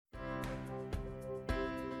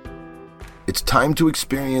It's time to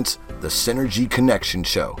experience the Synergy Connection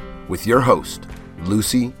Show with your host,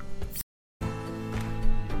 Lucy.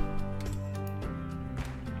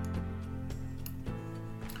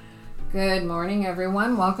 Good morning,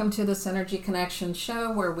 everyone. Welcome to the Synergy Connection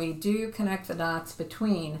Show, where we do connect the dots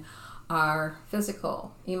between our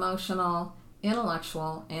physical, emotional,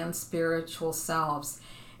 intellectual, and spiritual selves.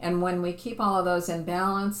 And when we keep all of those in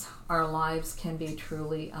balance, our lives can be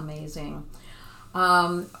truly amazing.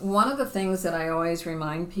 One of the things that I always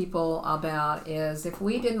remind people about is if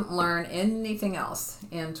we didn't learn anything else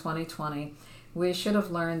in 2020, we should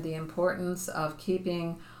have learned the importance of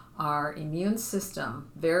keeping our immune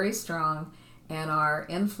system very strong and our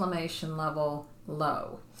inflammation level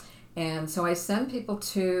low. And so I send people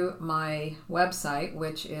to my website,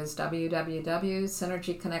 which is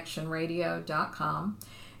www.synergyconnectionradio.com.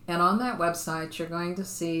 And on that website, you're going to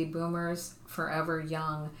see Boomers Forever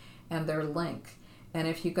Young and their link. And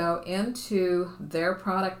if you go into their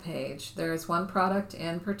product page, there's one product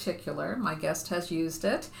in particular. My guest has used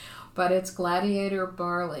it, but it's Gladiator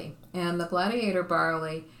Barley. And the Gladiator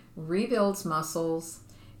Barley rebuilds muscles.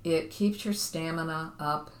 It keeps your stamina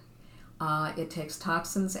up. It takes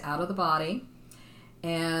toxins out of the body.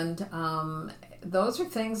 And those are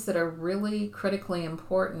things that are really critically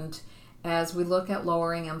important as we look at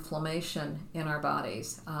lowering inflammation in our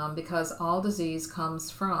bodies, because all disease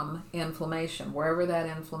comes from inflammation. Wherever that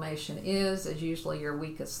inflammation is usually your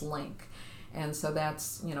weakest link. And so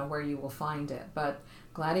that's, where you will find it. But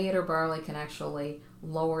Gladiator Barley can actually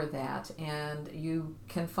lower that, and you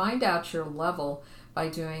can find out your level by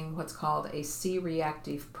doing what's called a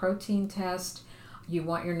C-reactive protein test. You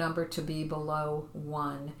want your number to be below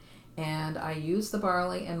 1. And I use the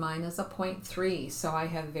barley, and mine is a 0.3, so I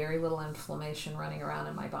have very little inflammation running around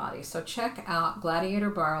in my body. So check out Gladiator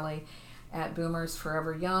Barley at Boomers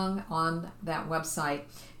Forever Young on that website.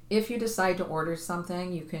 If you decide to order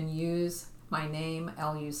something, you can use my name,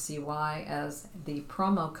 Lucy, as the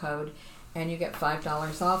promo code, and you get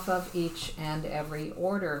 $5 off of each and every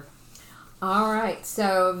order. All right,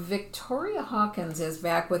 so Victoria Hawkins is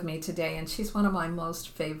back with me today, and she's one of my most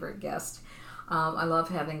favorite guests. I love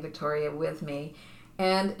having Victoria with me.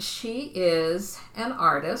 And she is an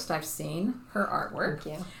artist. I've seen her artwork.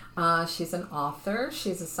 Thank you. She's an author.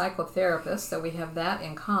 She's a psychotherapist, so we have that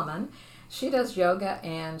in common. She does yoga,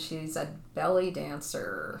 and she's a belly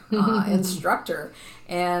dancer instructor.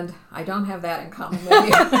 And I don't have that in common with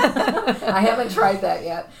you. I haven't tried that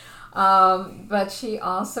yet. But she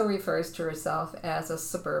also refers to herself as a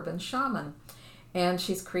suburban shaman. And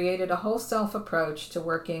she's created a whole self approach to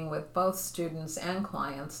working with both students and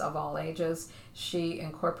clients of all ages. She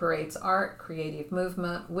incorporates art, creative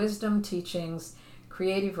movement, wisdom teachings,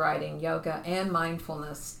 creative writing, yoga, and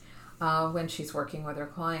mindfulness when she's working with her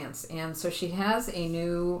clients. And so she has a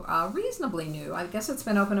new, reasonably new, I guess it's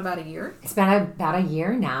been open about a year. It's been about a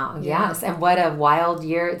year now, yes. And what a wild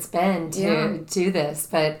year it's been to do this.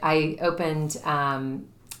 But I opened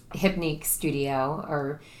Hypnique Studio,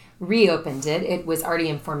 or reopened it. It was already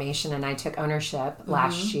in formation, and I took ownership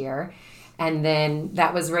last year. And then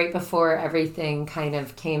that was right before everything kind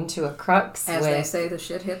of came to a crux. As they say, the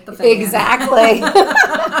shit hit the fan. Exactly.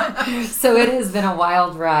 So it has been a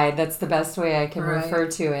wild ride. That's the best way I can refer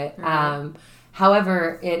to it. Right.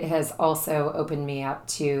 However, it has also opened me up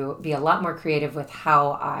to be a lot more creative with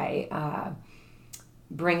how I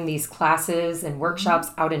bring these classes and workshops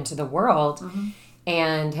out into the world.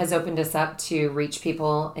 And has opened us up to reach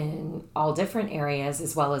people in all different areas,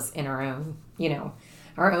 as well as in our own,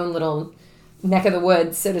 our own little neck of the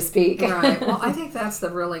woods, so to speak. Right. Well, I think that's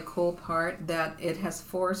the really cool part, that it has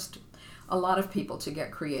forced a lot of people to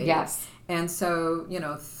get creative. Yes. And so,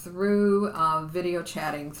 through video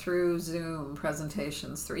chatting, through Zoom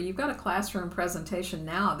presentations, you've got a classroom presentation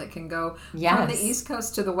now that can go from the East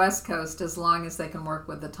Coast to the West Coast, as long as they can work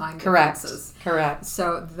with the time differences. Correct.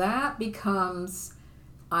 So that becomes,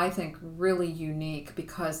 I think, really unique,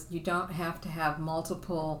 because you don't have to have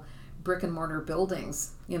multiple brick and mortar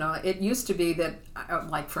buildings. It used to be that,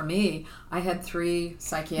 like for me, I had 3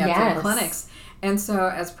 psychiatric clinics. And so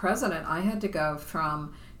as president, I had to go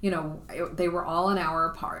from, they were all an hour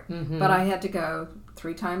apart, but I had to go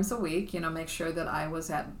 3 times a week, make sure that I was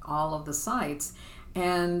at all of the sites.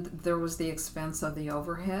 And there was the expense of the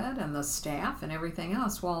overhead and the staff and everything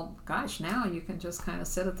else. Well, gosh, now you can just kind of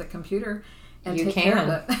sit at the computer and take care of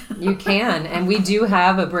it. You can. And we do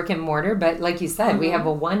have a brick and mortar, but like you said, we have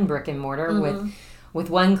a 1 brick and mortar with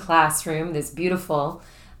 1 classroom that's beautiful.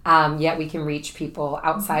 Yet we can reach people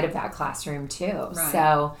outside of that classroom too. Right.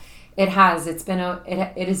 So it has been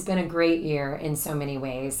a great year in so many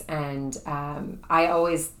ways. And I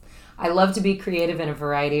I love to be creative in a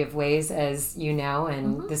variety of ways, as you know,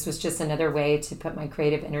 and this was just another way to put my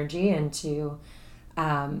creative energy into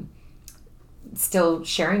still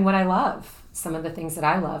sharing what I love, some of the things that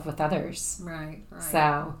I love with others. Right.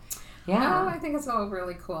 So, yeah. Oh, I think it's all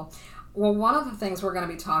really cool. Well, one of the things we're going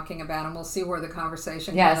to be talking about, and we'll see where the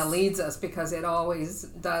conversation kind of leads us, because it always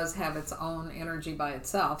does have its own energy by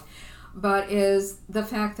itself, but is the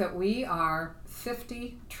fact that we are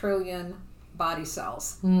 50 trillion body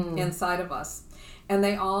cells inside of us, and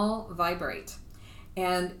they all vibrate.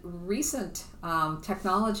 And recent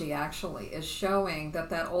technology actually is showing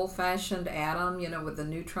that old-fashioned atom, with the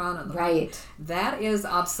neutron and the that is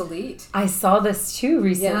obsolete. I saw this too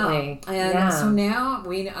recently. And so now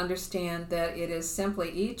we understand that it is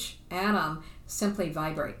simply, each atom simply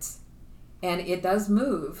vibrates. And it does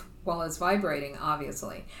move while it's vibrating,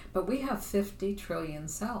 obviously. But we have 50 trillion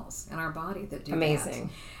cells in our body that do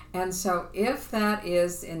Amazing. that. And so if that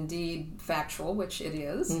is indeed factual, which it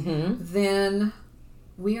is, then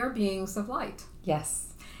we are beings of light.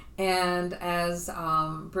 Yes. And as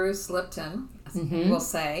Bruce Lipton will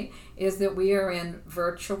say, is that we are in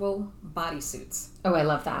virtual bodysuits. Oh, I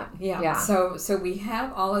love that. Yeah. So we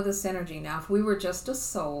have all of this energy. Now, if we were just a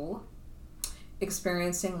soul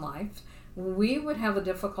experiencing life, we would have a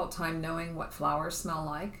difficult time knowing what flowers smell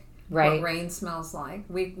like, what rain smells like.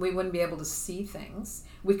 We wouldn't be able to see things.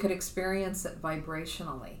 We could experience it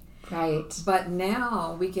vibrationally. Right. But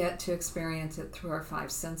now we get to experience it through our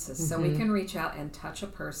 5 senses. So we can reach out and touch a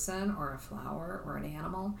person or a flower or an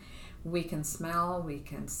animal. We can smell, we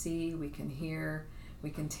can see, we can hear,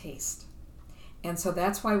 we can taste. And so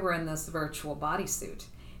that's why we're in this virtual bodysuit.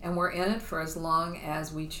 And we're in it for as long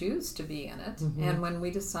as we choose to be in it. And when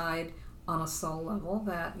we decide on a soul level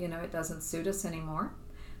that, it doesn't suit us anymore,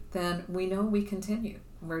 then we know we continue.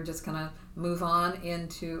 We're just going to move on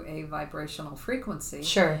into a vibrational frequency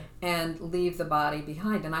and leave the body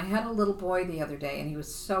behind. And I had a little boy the other day, and he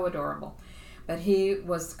was so adorable. But he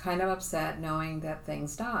was kind of upset knowing that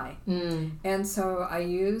things die. And so I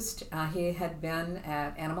used, he had been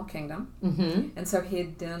at Animal Kingdom, and so he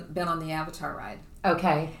had been on the Avatar ride.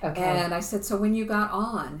 Okay. And I said, so when you got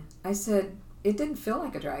on, I said, it didn't feel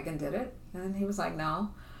like a dragon, did it? And he was like,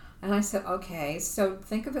 no. And I said, okay, so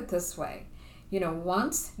think of it this way.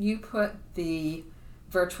 Once you put the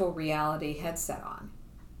virtual reality headset on,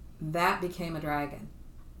 that became a dragon.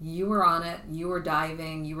 You were on it, you were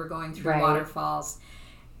diving, you were going through waterfalls.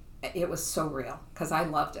 It was so real, because I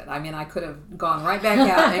loved it. I mean, I could have gone right back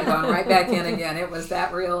out and gone right back in again. It was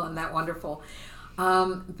that real and that wonderful.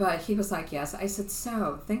 But he was like, yes. I said,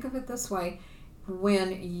 so think of it this way.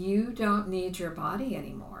 When you don't need your body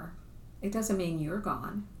anymore, it doesn't mean you're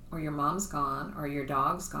gone, or your mom's gone, or your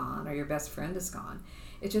dog's gone, or your best friend is gone.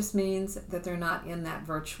 It just means that they're not in that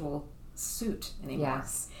virtual suit anymore.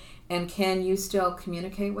 Yes. And can you still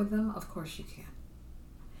communicate with them? Of course you can.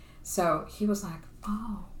 So he was like,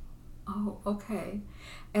 oh, okay.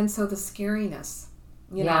 And so the scariness,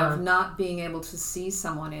 of not being able to see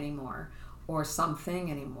someone anymore or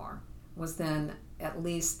something anymore was then at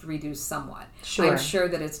least reduced somewhat. Sure. I'm sure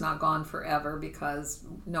that it's not gone forever, because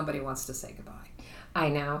nobody wants to say goodbye. I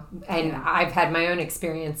know. And I've had my own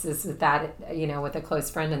experiences with that, with a close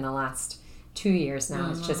friend in the last 2 years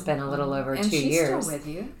now. It's just been a little over 2 years. And she's still with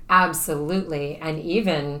you. Absolutely. And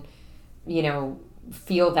even,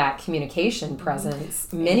 feel that communication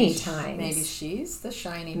presence many times. Maybe she's the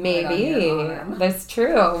shiny part on your arm. That's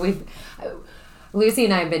true. Lucy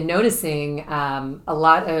and I have been noticing a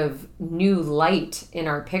lot of new light in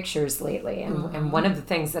our pictures lately. And one of the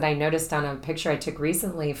things that I noticed on a picture I took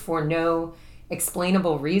recently for no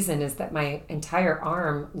explainable reason is that my entire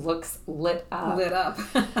arm looks lit up.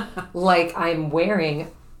 Like I'm wearing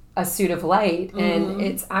a suit of light. And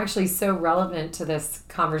it's actually so relevant to this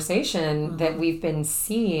conversation that we've been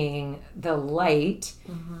seeing the light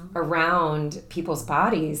around people's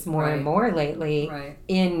bodies more and more lately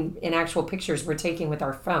in actual pictures we're taking with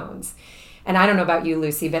our phones. And I don't know about you,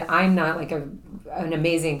 Lucy, but I'm not like an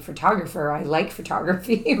amazing photographer. I like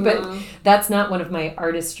photography, but that's not one of my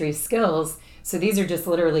artistry skills. So these are just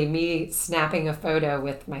literally me snapping a photo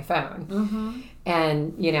with my phone.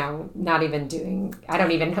 And, not even I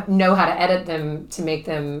don't even know how to edit them to make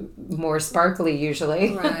them more sparkly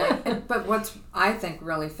usually. Right. But what's, I think,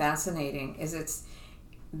 really fascinating is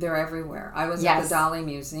they're everywhere. I was at the Dali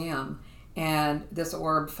Museum, and this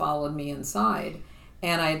orb followed me inside.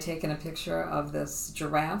 And I had taken a picture of this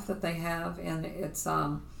giraffe that they have, and it's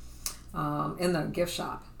in the gift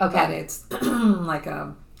shop. Okay. But it's like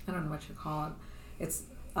I don't know what you call it. It's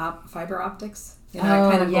fiber optics. It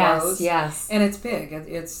kind of glows. Yes. And it's big.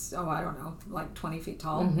 It's I don't know, like 20 feet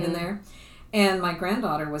tall in there. And my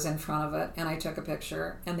granddaughter was in front of it, and I took a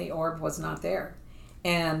picture, and the orb was not there.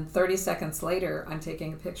 And 30 seconds later, I'm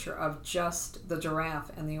taking a picture of just the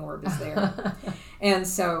giraffe, and the orb is there. And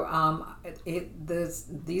so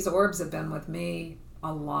these orbs have been with me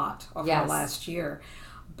a lot over the last year.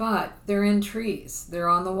 But they're in trees. They're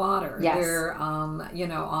on the water. Yes. They're, on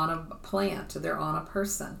a plant. They're on a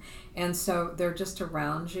person. And so they're just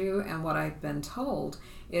around you. And what I've been told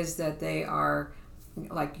is that they are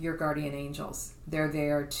like your guardian angels. They're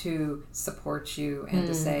there to support you and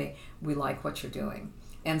to say, we like what you're doing.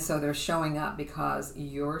 And so they're showing up because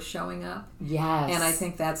you're showing up. Yes. And I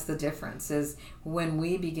think that's the difference, is when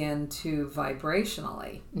we begin to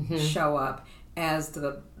vibrationally show up as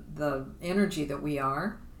the energy that we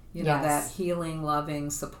are, that healing, loving,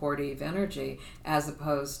 supportive energy, as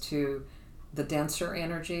opposed to the denser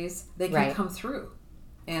energies, they can come through.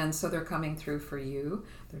 And so they're coming through for you.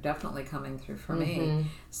 They're definitely coming through for me.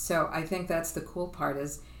 So I think that's the cool part,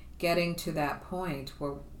 is getting to that point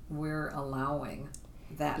where we're allowing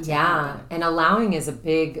that to happen. And allowing is a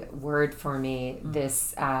big word for me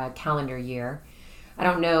this calendar year. I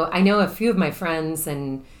don't know. I know a few of my friends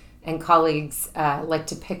and colleagues like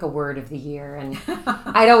to pick a word of the year, and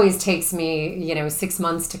it always takes me 6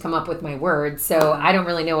 months to come up with my word, so I don't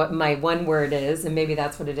really know what my one word is, and maybe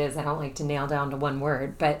that's what it is. I don't like to nail down to one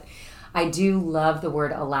word, but I do love the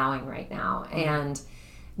word allowing right now, and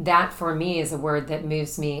that for me is a word that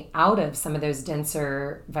moves me out of some of those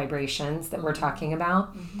denser vibrations that we're talking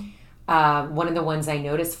about. One of the ones I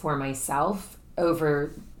noticed for myself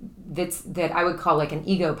over that I would call like an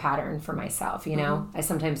ego pattern for myself, I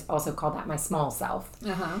sometimes also call that my small self.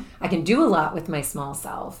 I can do a lot with my small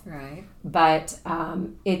self, right? But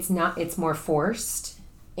it's more forced,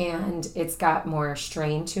 and it's got more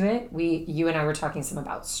strain to it. You and I were talking some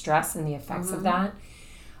about stress and the effects of that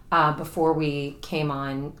before we came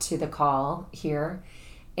on to the call here,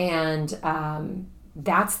 and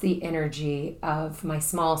that's the energy of my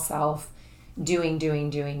small self doing,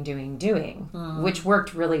 which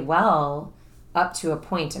worked really well up to a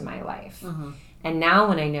point in my life. And now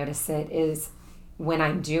when I notice it is when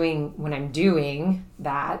I'm doing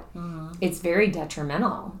that, it's very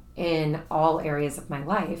detrimental in all areas of my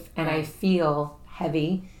life. And I feel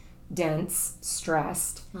heavy, dense,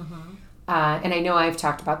 stressed. And I know I've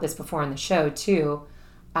talked about this before on the show too.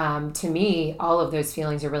 To me, all of those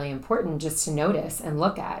feelings are really important just to notice and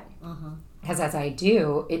look at. Because as I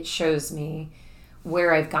do, it shows me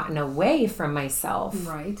where I've gotten away from myself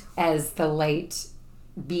as the light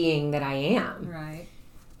being that I am. Right.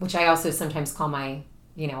 Which I also sometimes call my,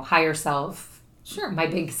 higher self, my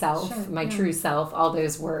big self, my true self, all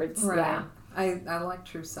those words. Right. Yeah. I like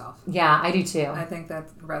true self. Yeah, I do too. I think that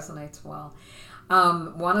resonates well.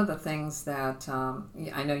 One of the things that,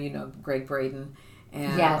 I know you know Greg Braden,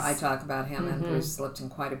 and I talk about him and Bruce Lipton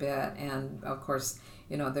quite a bit. And of course,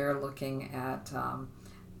 they're looking at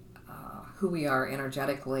who we are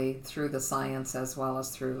energetically through the science as well as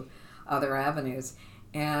through other avenues.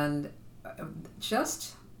 And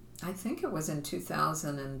I think it was in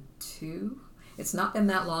 2002, it's not been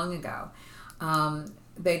that long ago,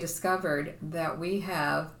 they discovered that we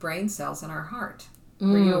have brain cells in our heart.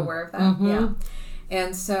 Were you aware of that? Yeah.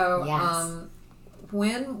 And so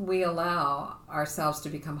when we allow ourselves to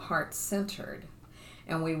become heart-centered,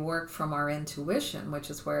 and we work from our intuition, which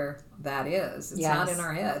is where that is. It's not in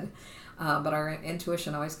our head, but our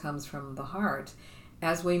intuition always comes from the heart.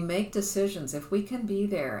 As we make decisions, if we can be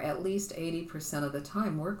there at least 80% of the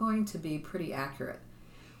time, we're going to be pretty accurate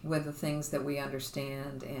with the things that we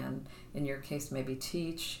understand and, in your case, maybe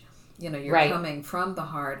teach. You're coming from the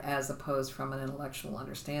heart as opposed from an intellectual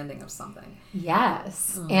understanding of something.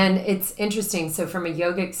 Yes. And it's interesting. So from a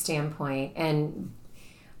yogic standpoint, and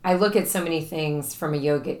I look at so many things from a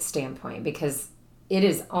yogic standpoint because it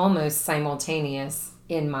is almost simultaneous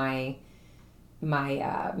in my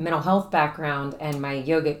mental health background and my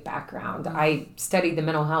yogic background. I studied the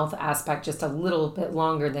mental health aspect just a little bit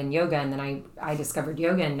longer than yoga, and then I discovered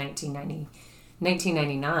yoga in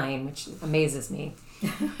 1999, which amazes me.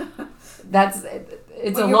 I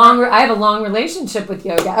have a long relationship with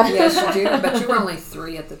yoga. Yes, you do, but you were only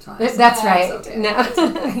 3 at the time. So that's right. Okay. No.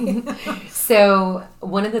 So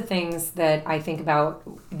one of the things that I think about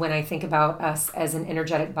when I think about us as an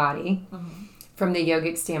energetic body, from the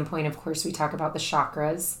yogic standpoint, of course, we talk about the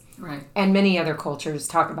chakras. Right. And many other cultures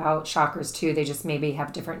talk about chakras too. They just maybe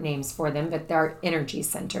have different names for them, but they're energy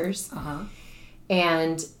centers.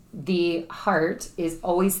 And the heart is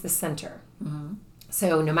always the center.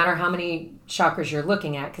 So no matter how many chakras you're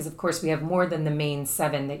looking at, because of course we have more than the main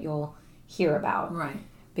 7 that you'll hear about. Right.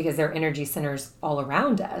 Because they're energy centers all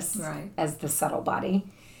around us as the subtle body.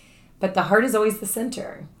 But the heart is always the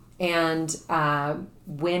center. And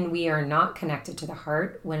when we are not connected to the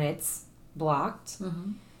heart, when it's blocked,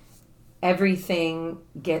 everything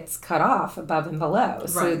gets cut off above and below.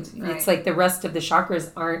 So it's like the rest of the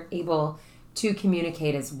chakras aren't able to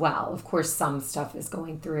communicate as well. Of course, some stuff is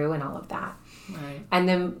going through and all of that. Right. And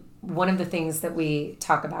then one of the things that we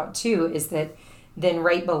talk about too is that then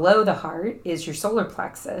right below the heart is your solar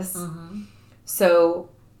plexus. So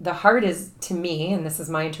the heart is, to me, and this is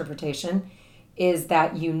my interpretation, is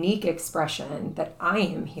that unique expression that I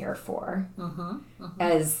am here for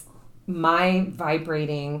as my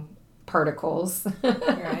vibrating particles.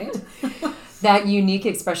 Right. That unique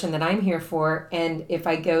expression that I'm here for. And if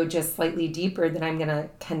I go just slightly deeper, then I'm going to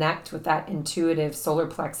connect with that intuitive solar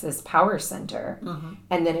plexus power center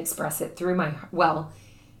and then express it through my,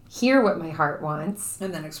 hear what my heart wants.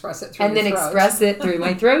 And then express it through and then throat. Express it through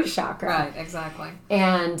my throat chakra. Right, exactly.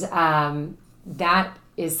 And that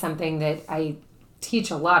is something that I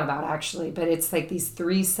teach a lot about, actually. But it's like these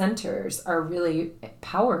three centers are really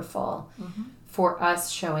powerful for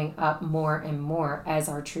us showing up more and more as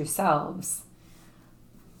our true selves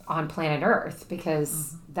on planet Earth,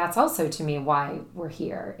 because that's also, to me, why we're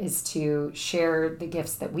here, is to share the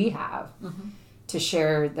gifts that we have, to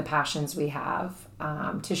share the passions we have,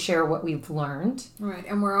 to share what we've learned. Right,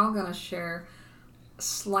 and we're all going to share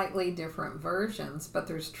slightly different versions, but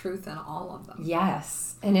there's truth in all of them.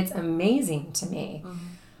 Yes, and it's amazing to me.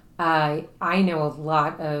 I know a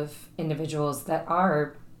lot of individuals that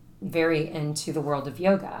are very into the world of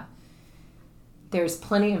yoga. There's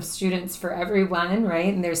plenty of students for everyone,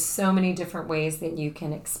 right? And there's so many different ways that you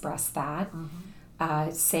can express that.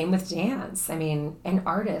 Same with dance. I mean, and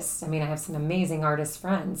artists. I mean, I have some amazing artist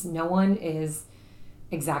friends. No one is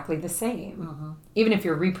exactly the same. Even if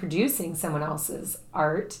you're reproducing someone else's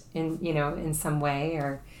art in some way,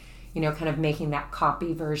 or, kind of making that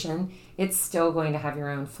copy version, it's still going to have your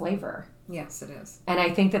own flavor. Yes, it is. And I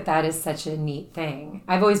think that is such a neat thing.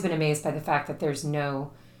 I've always been amazed by the fact that there's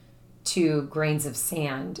no two grains of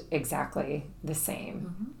sand exactly the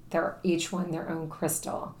same. They're each one their own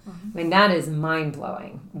crystal. I mean, that is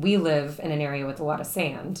mind-blowing. We live in an area with a lot of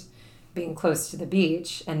sand, being close to the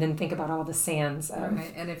beach, and then think about all the sands of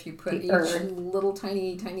right. And if you put each little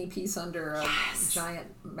tiny piece under a giant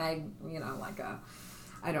like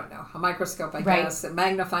a microscope, I guess. A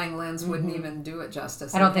magnifying lens wouldn't even do it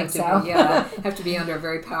justice. I don't think so. Have to be under a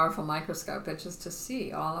very powerful microscope, but just to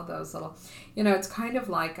see all of those little, it's kind of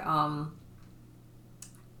like,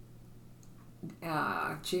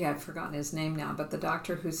 I've forgotten his name now, but the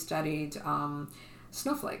doctor who studied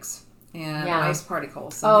snowflakes and ice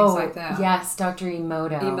particles and things like that. Yes, Dr.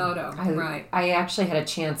 Emoto, right. I actually had a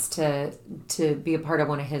chance to be a part of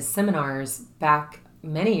one of his seminars back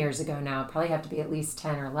many years ago now. Probably have to be at least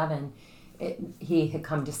 10 or 11. He had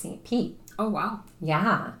come to St. Pete. Oh, wow.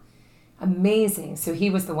 Yeah. Amazing. So he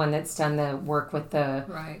was the one that's done the work with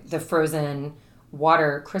the frozen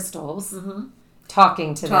water crystals,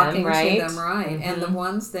 talking to them, right? And the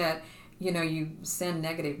ones that, you send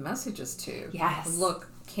negative messages to look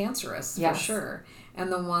cancerous for sure. And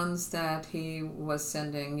the ones that he was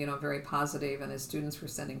sending, very positive, and his students were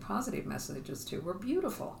sending positive messages to, were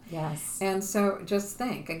beautiful. Yes. And so just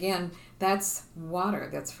think, again, that's water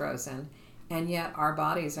that's frozen, and yet our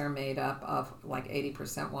bodies are made up of like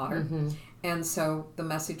 80% water. And so the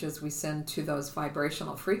messages we send to those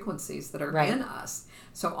vibrational frequencies that are in us.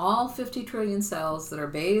 So all 50 trillion cells that are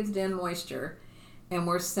bathed in moisture, and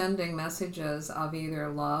we're sending messages of either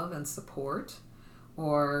love and support,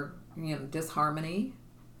 or disharmony,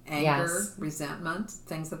 anger, resentment,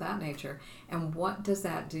 things of that nature. And what does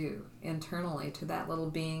that do internally to that little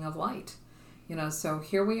being of light? So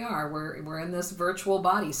here we are. We're in this virtual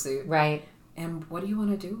bodysuit. Right. And what do you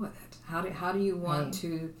want to do with it? How do you want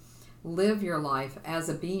to live your life as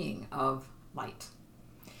a being of light?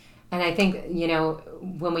 And I think,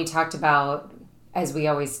 when we talked about, as we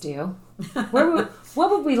always do, what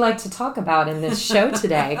would we like to talk about in this show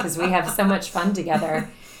today? Because we have so much fun together.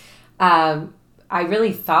 I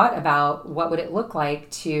really thought about what would it look like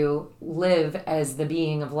to live as the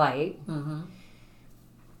being of light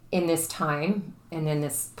in this time and in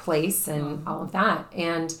this place and all of that.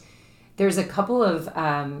 And there's a couple of,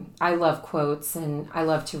 I love quotes and I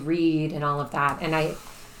love to read and all of that. And I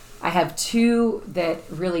have two that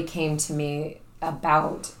really came to me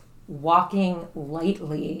about walking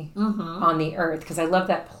lightly on the earth, because I love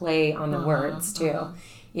that play on the words too.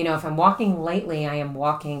 If I'm walking lightly, I am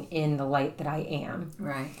walking in the light that I am.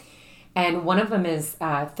 Right. And one of them is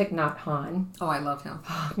Thich Nhat Hanh. Oh, I love him.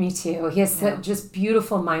 Oh, me too. He has just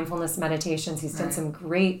beautiful mindfulness meditations. He's done some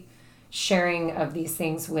great sharing of these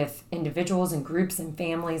things with individuals and groups and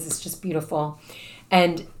families is just beautiful.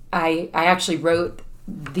 And I actually wrote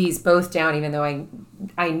these both down, even though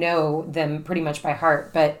I know them pretty much by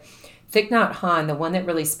heart. But Thich Nhat Hanh, the one that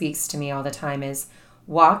really speaks to me all the time is,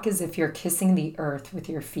 walk as if you're kissing the earth with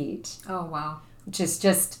your feet. Oh, wow. Which is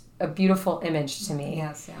just a beautiful image to me.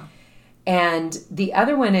 Yes, yeah. And the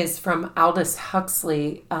other one is from Aldous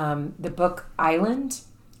Huxley, the book Island,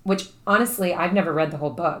 which honestly, I've never read the whole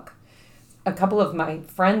book. A couple of my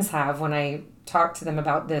friends have when I talk to them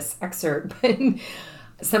about this excerpt, but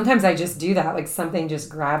sometimes I just do that. Like something just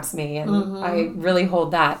grabs me and I really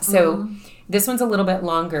hold that. So this one's a little bit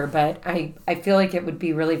longer, but I feel like it would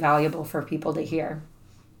be really valuable for people to hear.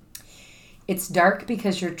 It's dark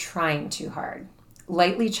because you're trying too hard.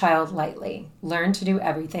 Lightly, child, lightly. Learn to do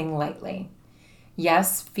everything lightly.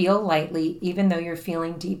 Yes, feel lightly even though you're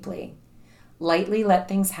feeling deeply. Lightly let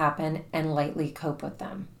things happen and lightly cope with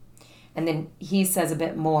them. And then he says a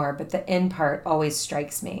bit more, but the end part always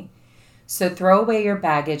strikes me. So throw away your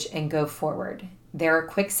baggage and go forward. There are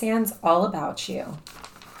quicksands all about you,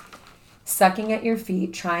 sucking at your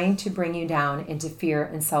feet, trying to bring you down into fear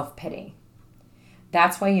and self-pity.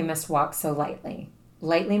 That's why you must walk so lightly.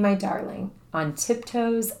 Lightly, my darling, on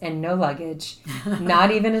tiptoes and no luggage,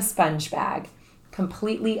 not even a sponge bag,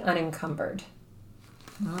 completely unencumbered.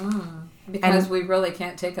 Because we really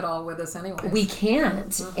can't take it all with us anyway. We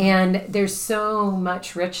can't. And there's so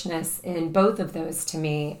much richness in both of those to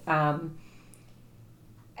me. And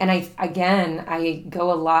I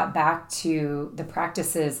go a lot back to the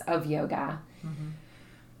practices of yoga,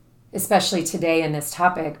 especially today in this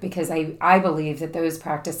topic, because I believe that those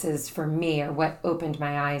practices for me are what opened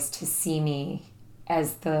my eyes to see me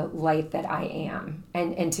as the light that I am,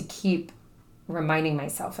 and to keep reminding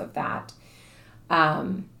myself of that.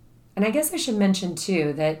 And I guess I should mention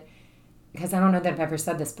too that, because I don't know that I've ever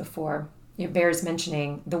said this before, it bears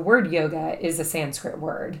mentioning the word yoga is a Sanskrit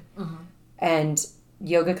word. And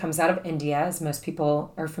yoga comes out of India, as most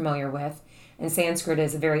people are familiar with. And Sanskrit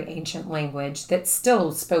is a very ancient language that's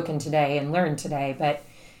still spoken today and learned today, but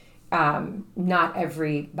not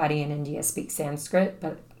everybody in India speaks Sanskrit,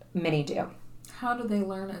 but many do. How do they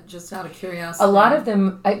learn it, just out of curiosity? A lot of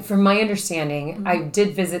them, from my understanding, I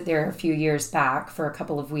did visit there a few years back for a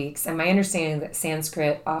couple of weeks, and my understanding that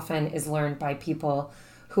Sanskrit often is learned by people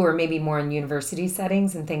who are maybe more in university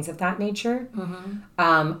settings and things of that nature.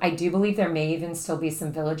 I do believe there may even still be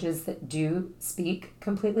some villages that do speak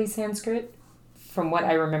completely Sanskrit, from what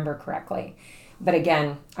I remember correctly. But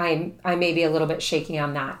again, I may be a little bit shaky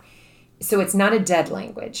on that. So it's not a dead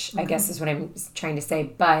language, I guess is what I'm trying to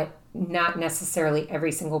say, but not necessarily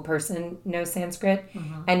every single person knows Sanskrit.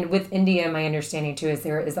 And with India, my understanding too is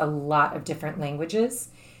there is a lot of different languages.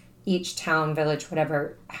 Each town, village,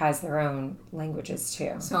 whatever, has their own languages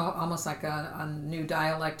too. So almost like a new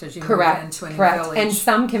dialect as you move into a new village. And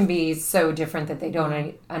some can be so different that they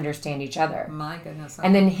don't understand each other. My goodness.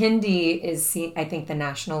 And then Hindi is, I think, the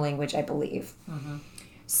national language, I believe.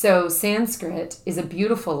 So Sanskrit is a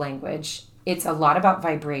beautiful language. It's a lot about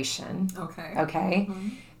vibration. Okay.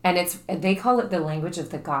 And they call it the language of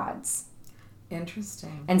the gods.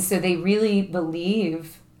 Interesting. And so they really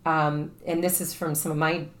believe, and this is from some of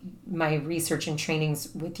my research and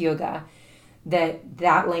trainings with yoga,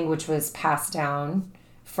 that language was passed down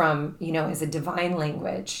from, as a divine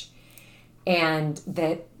language. And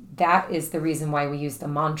that is the reason why we use the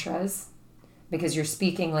mantras, because you're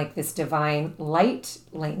speaking like this divine light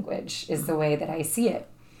language is the way that I see it.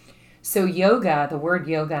 So yoga, the word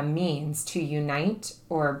yoga means to unite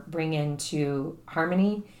or bring into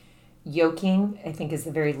harmony. Yoking, I think, is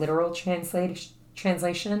the very literal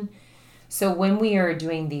translation. So when we are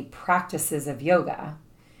doing the practices of yoga,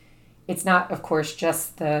 it's not, of course,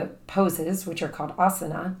 just the poses, which are called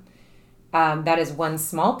asana. That is one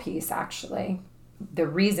small piece, actually. The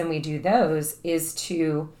reason we do those is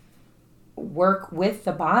to work with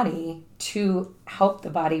the body to help the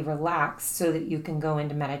body relax so that you can go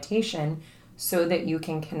into meditation, so that you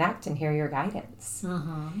can connect and hear your guidance.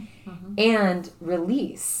 And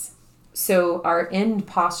release. So our end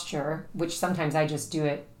posture, which sometimes I just do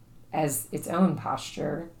it as its own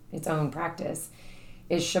posture, its own practice,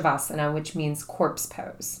 is shavasana, which means corpse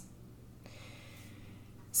pose.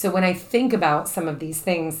 So when I think about some of these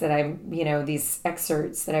things that these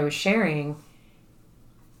excerpts that I was sharing,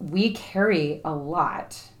 we carry a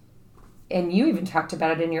lot. And you even talked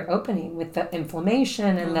about it in your opening with the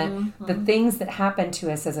inflammation and the things that happen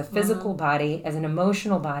to us as a physical body, as an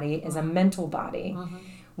emotional body, as a mental body.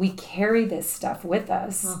 We carry this stuff with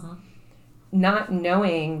us, not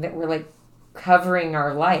knowing that we're like covering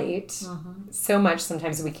our light so much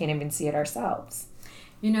sometimes we can't even see it ourselves.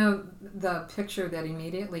 You know, the picture that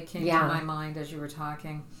immediately came to my mind as you were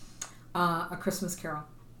talking, A Christmas Carol,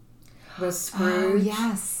 with Scrooge,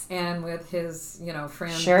 yes, and with his,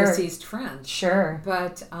 friend, sure. deceased friend. Sure.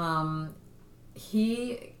 But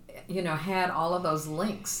he, had all of those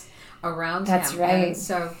links around him. That's right. And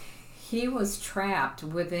so he was trapped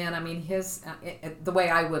within, his, the way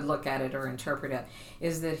I would look at it or interpret it,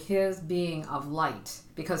 is that his being of light,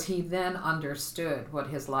 because he then understood what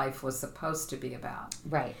his life was supposed to be about.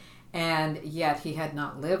 Right. And yet he had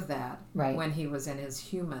not lived that right. when he was in his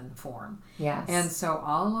human form. Yes. And so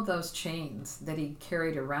all of those chains that he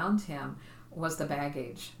carried around him was the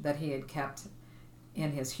baggage that he had kept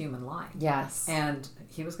in his human life. Yes. And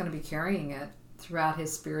he was going to be carrying it throughout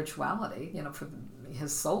his spirituality, for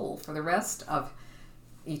his soul, for the rest of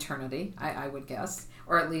eternity, I would guess.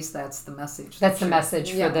 Or at least that's the message. That's the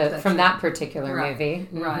message from that particular movie.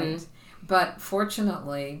 Mm-hmm. Right. But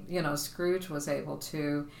fortunately, Scrooge was able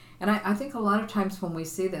to, and I think a lot of times when we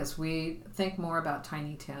see this, we think more about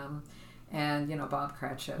Tiny Tim and, Bob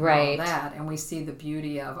Cratchit and all that, and we see the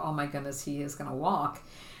beauty of, oh my goodness, he is going to walk.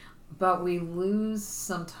 But we lose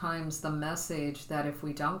sometimes the message that if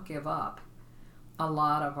we don't give up a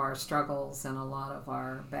lot of our struggles and a lot of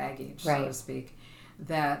our baggage, so to speak,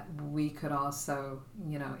 that we could also,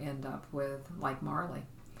 end up with, like Marley,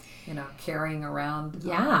 carrying around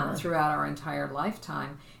throughout our entire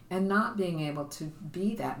lifetime and not being able to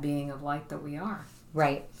be that being of light that we are.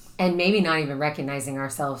 Right. And maybe not even recognizing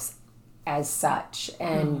ourselves as such.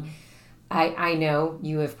 And I know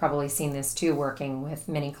you have probably seen this too, working with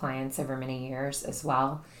many clients over many years as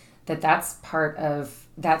well, that's part of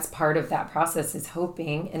that process is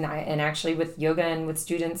hoping, and actually with yoga and with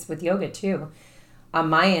students with yoga too. On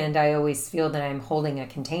my end, I always feel that I'm holding a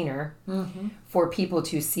container for people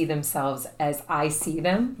to see themselves as I see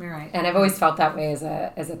them. Right. And I've always felt that way as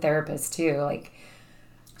a therapist too. Like,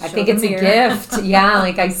 I think it's a gift. Yeah.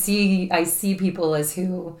 Like I see people as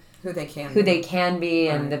who they can be,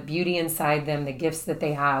 and the beauty inside them, the gifts that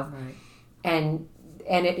they have. Right.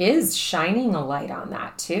 And it is shining a light on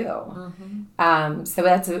that too. So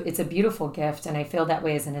it's a beautiful gift. And I feel that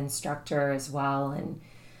way as an instructor as well. And,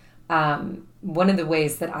 one of the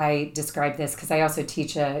ways that I describe this, because I also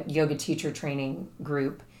teach a yoga teacher training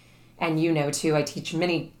group, and too, I teach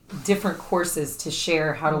many different courses to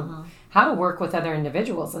share how to work with other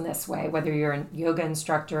individuals in this way, whether you're a yoga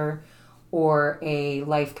instructor or a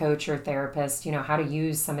life coach or therapist, how to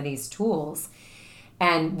use some of these tools.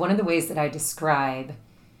 And one of the ways that I describe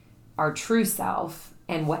our true self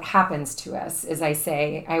and what happens to us is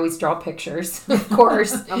I always draw pictures, of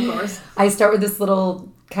course. Of course. I start with this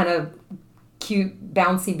little kind of cute,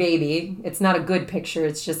 bouncy baby. It's not a good picture.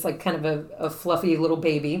 It's just like kind of a fluffy little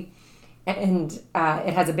baby. And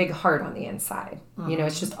it has a big heart on the inside.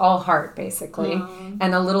 It's just all heart, basically.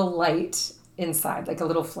 And a little light inside, like a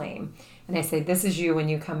little flame. And I say, this is you when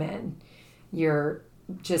you come in. You're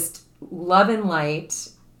just love and light.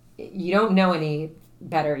 You don't know any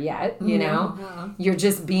better yet, You're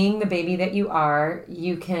just being the baby that you are.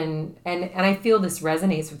 You can, and I feel this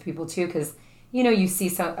resonates with people too, because you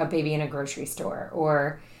see a baby in a grocery store,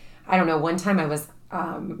 or I don't know, one time I was,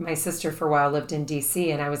 my sister for a while lived in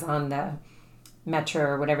DC, and I was on the metro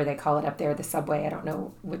or whatever they call it up there, the subway, I don't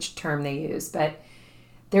know which term they use, but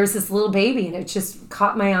there was this little baby, and it just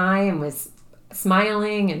caught my eye and was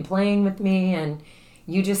smiling and playing with me, and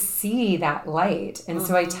you just see that light. And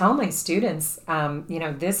so I tell my students,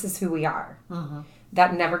 this is who we are.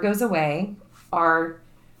 That never goes away. Our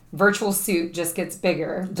virtual suit just gets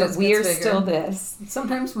bigger, but we are still this.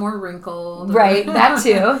 Sometimes more wrinkled. Right, that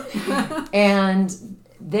too. And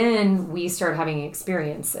then we start having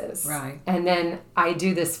experiences. Right. And then I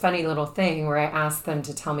do this funny little thing where I ask them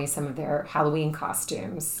to tell me some of their Halloween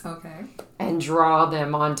costumes. Okay. And draw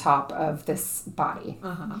them on top of this body.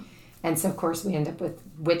 And so, of course, we end up with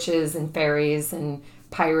witches and fairies and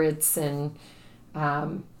pirates and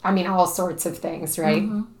all sorts of things, right?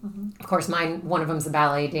 Of course, one of them's a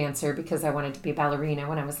ballet dancer because I wanted to be a ballerina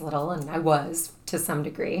when I was little, and I was to some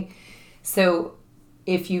degree. So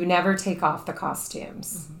if you never take off the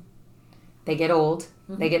costumes, they get old,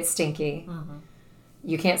 they get stinky,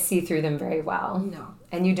 you can't see through them very well. No.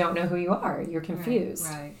 And you don't know who you are. You're confused.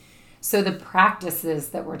 Right. So the practices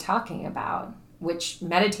that we're talking about, which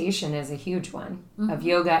meditation is a huge one, of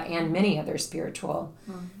yoga and many other spiritual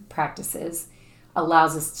practices,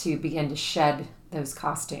 allows us to begin to shed those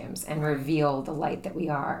costumes and reveal the light that we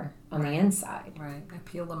are on the inside. Right. And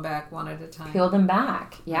peel them back one at a time. Peel them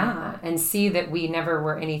back, and see that we never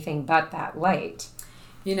were anything but that light.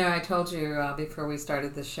 You know, I told you before we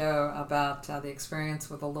started the show about the experience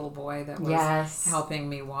with a little boy that was helping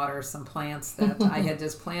me water some plants that I had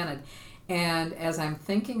just planted. And as I'm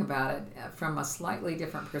thinking about it from a slightly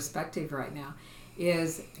different perspective right now,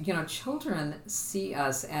 is, you know, children see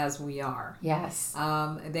us as we are. Yes.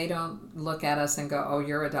 They don't look at us and go, oh,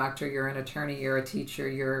 you're a doctor, you're an attorney, you're a teacher,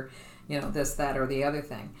 you're, you know, this, that, or the other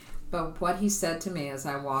thing. But what he said to me as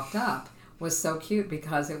I walked up was so cute,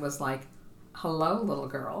 because it was like, hello, little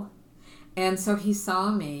girl. And so he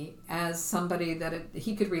saw me as somebody that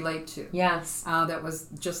he could relate to. Yes. That was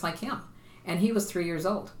just like him. And he was 3 years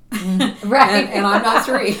old. Right. and I'm not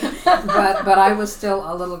 3. but I was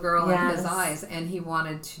still a little girl in his eyes. And he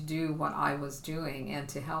wanted to do what I was doing and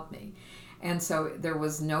to help me. And so there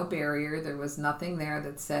was no barrier. There was nothing there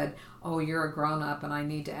that said, oh, you're a grown-up and I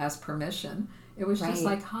need to ask permission. It was just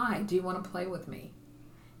like, hi, do you want to play with me?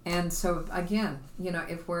 And so, again, you know,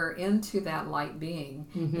 if we're into that light being,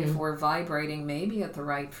 if we're vibrating maybe at the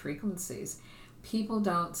right frequencies, people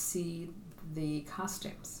don't see the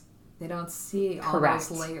costumes. They don't see all those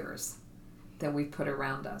layers that we put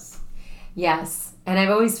around us. Yes. And I've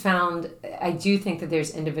always found, I do think that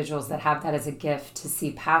there's individuals that have that as a gift to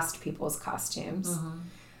see past people's costumes.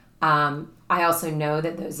 I also know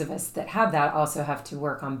that those of us that have that also have to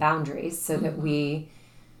work on boundaries so that we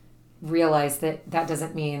realize that that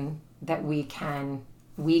doesn't mean that we can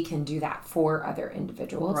do that for other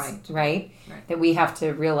individuals, right? That we have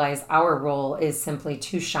to realize our role is simply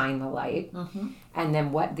to shine the light, and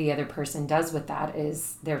then what the other person does with that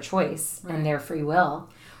is their choice and their free will.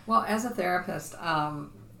 Well, as a therapist,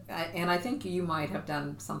 and I think you might have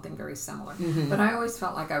done something very similar, but I always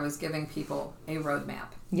felt like I was giving people a roadmap.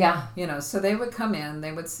 Yeah. You know, so they would come in,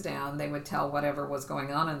 they would sit down, they would tell whatever was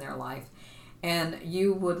going on in their life, and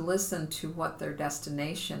you would listen to what their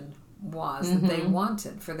destination was that they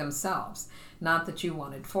wanted for themselves. Not that you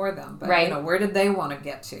wanted for them, but you know, where did they want to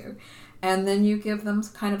get to? And then you give them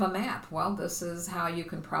kind of a map. Well, this is how you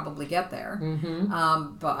can probably get there.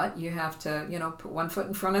 But you have to, you know, put one foot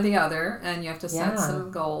in front of the other, and you have to set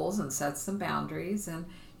some goals and set some boundaries, and,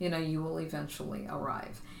 you know, you will eventually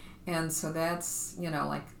arrive. And so that's, you know,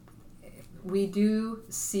 like, we do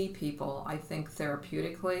see people, I think,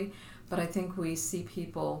 therapeutically, but I think we see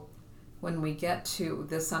people when we get to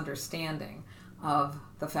this understanding of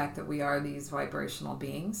the fact that we are these vibrational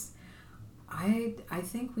beings. I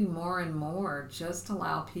think we more and more just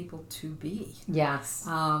allow people to be. Yes,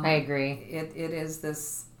 I agree. It is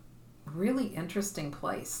this really interesting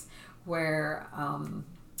place where,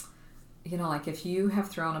 you know, like if you have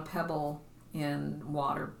thrown a pebble in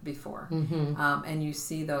water before, and you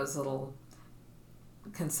see those little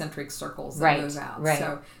concentric circles that move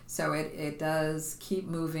out. So it does keep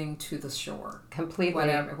moving to the shore. Completely.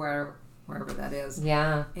 Wherever that is.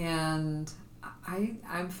 Yeah. And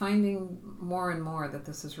I'm finding more and more that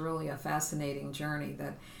this is really a fascinating journey,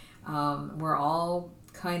 that we're all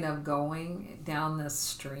kind of going down this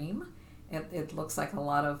stream. It looks like a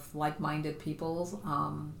lot of like-minded people,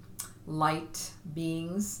 light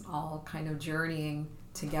beings, all kind of journeying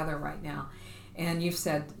together right now. And you've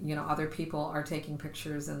said, you know, other people are taking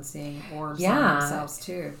pictures and seeing orbs on themselves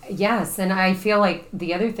too. Yes, and I feel like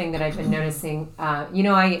the other thing that I've been noticing, you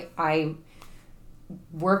know, I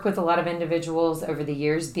work with a lot of individuals over the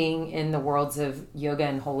years being in the worlds of yoga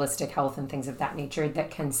and holistic health and things of that nature that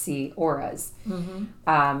can see auras.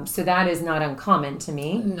 So that is not uncommon to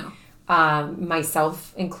me. No.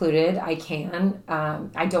 Myself included, I can.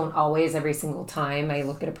 I don't always every single time I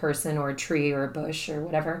look at a person or a tree or a bush or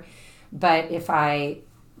whatever. But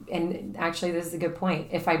and actually this is a good point,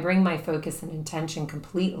 if I bring my focus and intention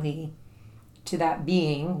completely to that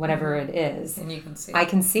being, whatever it is, and you can see I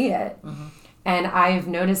can see it. And I've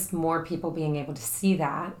noticed more people being able to see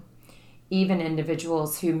that, even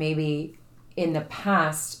individuals who maybe in the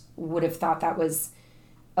past would have thought that was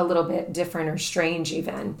a little bit different or strange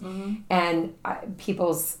even. And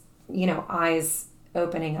people's, you know, eyes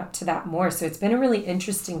opening up to that more. So it's been a really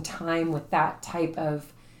interesting time with that type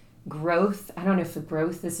of growth. I don't know if the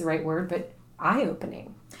growth is the right word, but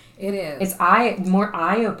eye-opening. It is. It's more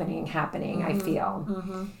eye-opening happening, I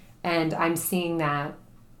feel. And I'm seeing that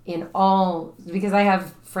in all, because I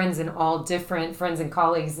have friends and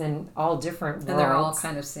colleagues in all different worlds. And they're all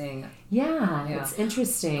kind of seeing it. Yeah, it's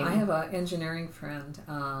interesting. I have an engineering friend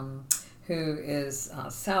who is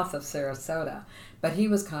south of Sarasota, but he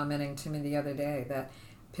was commenting to me the other day that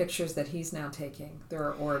pictures that he's now taking, there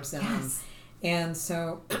are orbs in them. And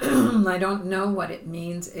so I don't know what it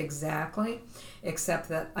means exactly, except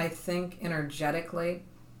that I think energetically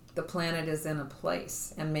the planet is in a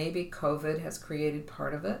place, and maybe COVID has created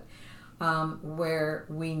part of it, where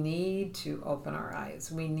we need to open our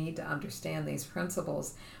eyes. We need to understand these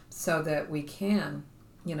principles so that we can,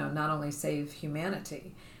 not only save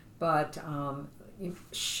humanity, but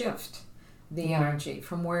shift the energy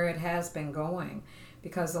from where it has been going.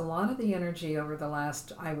 Because a lot of the energy over the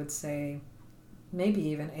last, I would say, maybe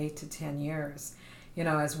even 8 to 10 years,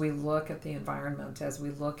 as we look at the environment, as we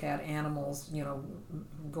look at animals,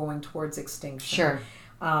 going towards extinction. Sure.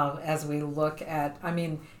 As we look at,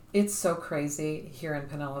 it's so crazy here in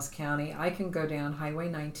Pinellas County. I can go down Highway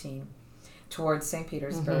 19 towards St.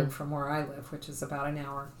 Petersburg from where I live, which is about an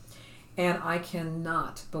hour, and I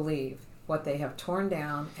cannot believe what they have torn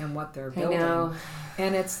down and what they're building. I know.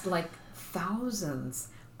 And it's like thousands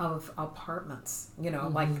of apartments,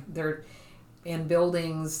 like they're in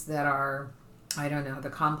buildings that are, I don't know, the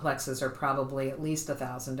complexes are probably at least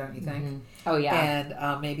 1,000, don't you think? Oh, yeah.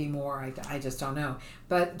 And maybe more, I just don't know.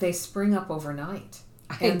 But they spring up overnight.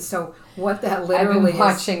 And so what that literally I've been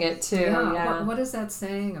watching it too. Yeah. What is that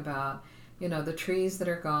saying about, the trees that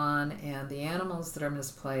are gone and the animals that are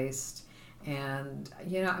misplaced? And, I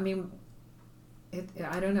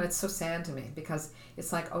don't know, it's so sad to me because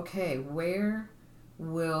it's like, okay, where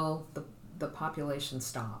will the population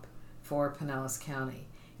stop for Pinellas County?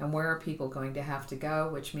 And where are people going to have to go,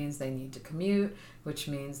 which means they need to commute, which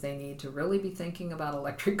means they need to really be thinking about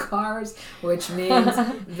electric cars, which means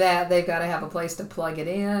that they've got to have a place to plug it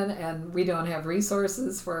in, and we don't have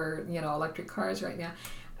resources for, electric cars right now.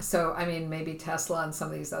 So, maybe Tesla and some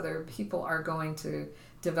of these other people are going to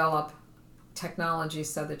develop technology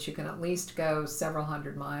so that you can at least go several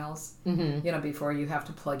hundred miles, before you have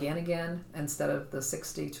to plug in again instead of the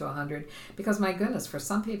 60 to 100. Because, my goodness, for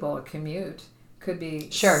some people, a commute could be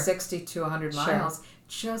 60 to 100 miles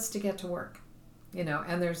just to get to work,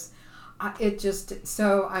 and there's,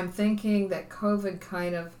 so I'm thinking that COVID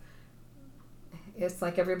kind of, it's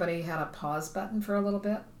like everybody had a pause button for a little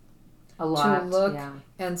bit. A lot, to look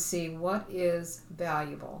and see what is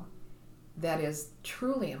valuable, that is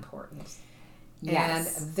truly important.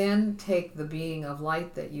 Yes. And then take the being of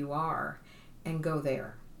light that you are and go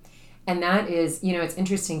there. And that is, it's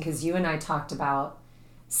interesting because you and I talked about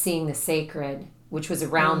seeing the sacred, which was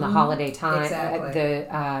around the holiday time.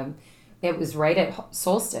 Exactly. It was right at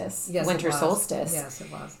solstice, winter solstice. Yes,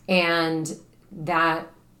 it was. And that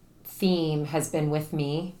theme has been with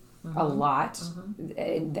me a lot.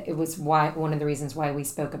 It was one of the reasons why we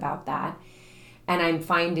spoke about that. And I'm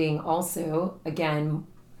finding also, again,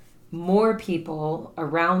 more people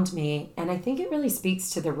around me. And I think it really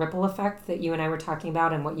speaks to the ripple effect that you and I were talking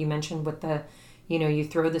about and what you mentioned with the, you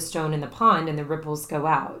throw the stone in the pond and the ripples go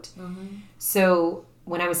out. So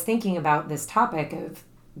when I was thinking about this topic of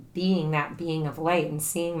being that being of light and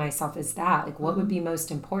seeing myself as that, like what would be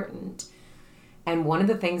most important? And one of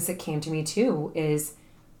the things that came to me too is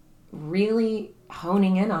really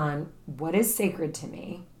honing in on what is sacred to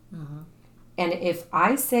me. And if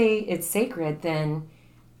I say it's sacred, then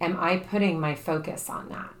am I putting my focus on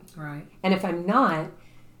that? Right. And if I'm not,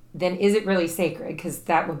 then is it really sacred? Because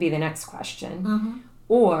that would be the next question.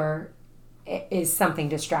 Or is something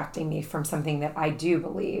distracting me from something that I do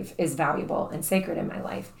believe is valuable and sacred in my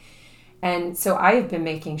life? And so I have been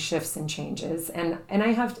making shifts and changes. And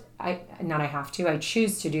I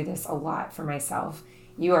choose to do this a lot for myself.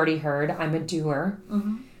 You already heard, I'm a doer.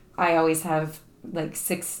 I always have like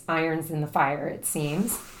 6 irons in the fire, it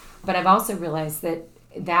seems. But I've also realized that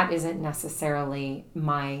that isn't necessarily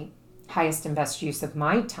my highest and best use of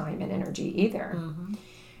my time and energy either.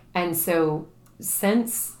 And so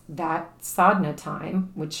since that sadhana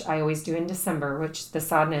time, which I always do in December, which the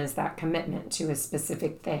sadhana is that commitment to a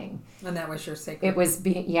specific thing. And that was your sacred. It was,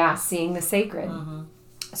 seeing the sacred.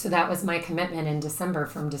 So that was my commitment in December,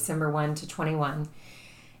 from December 1 to 21.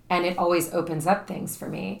 And it always opens up things for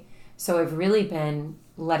me. So I've really been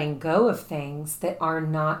letting go of things that are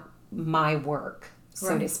not my work,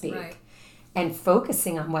 so to speak. Right. And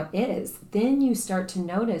focusing on what is, then you start to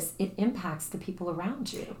notice it impacts the people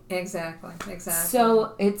around you. Exactly.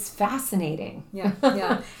 So it's fascinating.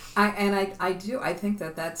 Yeah. I think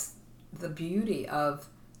that that's the beauty of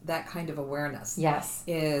that kind of awareness. Yes.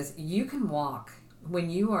 Is you can walk when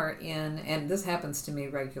you are in, and this happens to me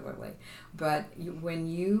regularly, but when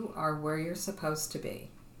you are where you're supposed to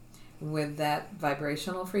be with that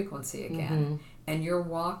vibrational frequency again, and you're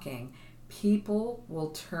walking, people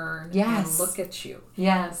will turn and look at you.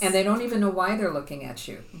 Yes. And they don't even know why they're looking at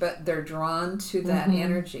you, but they're drawn to that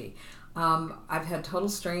energy. I've had total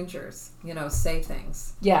strangers, say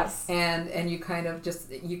things. Yes. And you kind of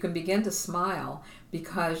you can begin to smile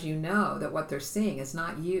because you know that what they're seeing is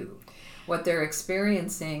not you. What they're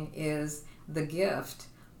experiencing is the gift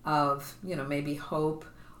of, maybe hope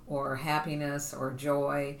or happiness or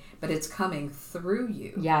joy, but it's coming through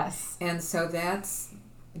you. Yes. And so that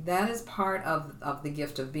is part of the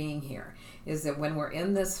gift of being here, is that when we're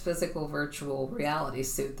in this physical virtual reality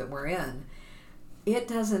suit that we're in, it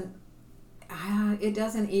doesn't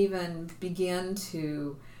even begin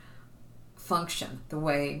to function the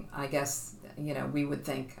way, I guess, we would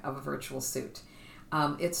think of a virtual suit.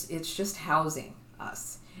 It's just housing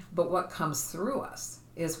us. But what comes through us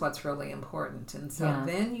is what's really important. And so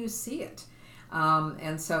then you see it.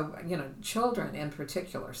 And so, children in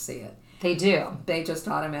particular see it. They do. They just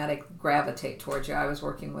automatically gravitate towards you. I was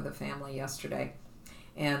working with a family yesterday,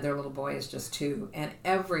 and their little boy is just 2. And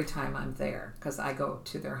every time I'm there, because I go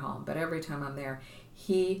to their home, but every time I'm there,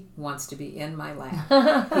 he wants to be in my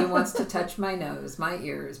lap. He wants to touch my nose, my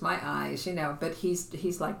ears, my eyes, but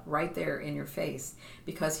he's like right there in your face,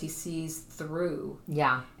 because he sees through.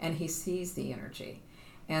 Yeah. And he sees the energy.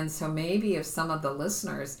 And so maybe if some of the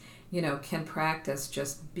listeners, can practice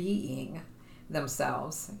just being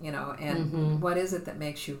themselves, and what is it that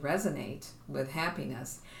makes you resonate with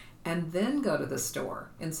happiness, and then go to the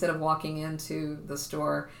store instead of walking into the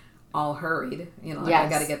store all hurried, I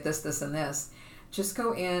got to get this, and this. Just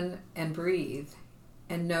go in and breathe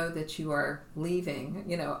and know that you are leaving,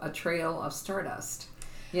 a trail of stardust,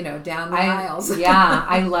 down the aisles. Yeah,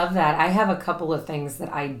 I love that. I have a couple of things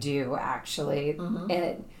that I do, actually.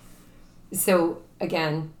 So,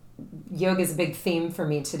 again, yoga is a big theme for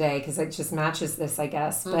me today because it just matches this, I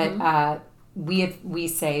guess. But we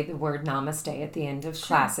say the word namaste at the end of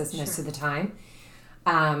classes most of the time.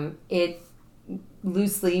 It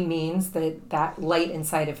loosely means that light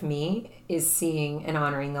inside of me is seeing and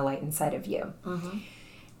honoring the light inside of you.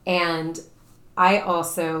 And I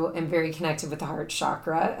also am very connected with the heart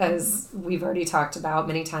chakra, as we've already talked about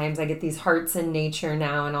many times. I get these hearts in nature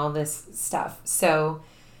now and all this stuff. So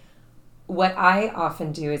what I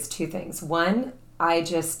often do is 2 things. One, I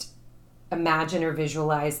just imagine or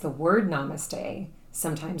visualize the word namaste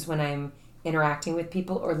sometimes when I'm interacting with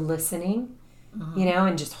people or listening,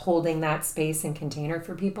 and just holding that space and container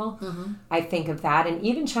for people. I think of that, and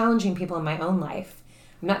even challenging people in my own life.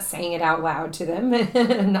 I'm not saying it out loud to them.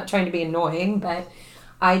 I'm not trying to be annoying, but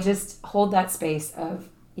I just hold that space of,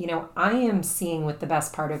 I am seeing with the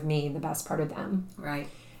best part of me, the best part of them. Right.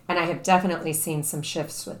 And I have definitely seen some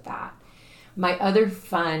shifts with that. My other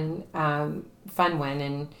fun one,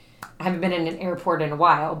 and I haven't been in an airport in a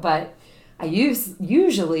while, but I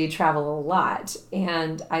usually travel a lot,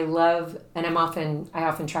 and I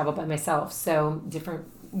often travel by myself, so different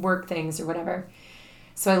work things or whatever.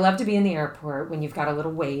 So I love to be in the airport when you've got a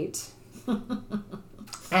little wait, and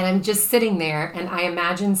I'm just sitting there, and I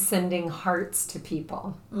imagine sending hearts to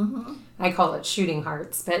people. I call it shooting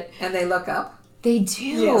hearts, and they look up. They do.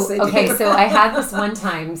 Yes, they okay, do. So I had this one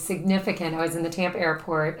time, significant. I was in the Tampa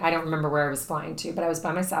airport. I don't remember where I was flying to, but I was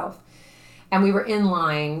by myself. And we were in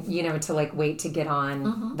line, to wait to get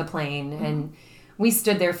on the plane. And we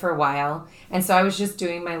stood there for a while. And so I was just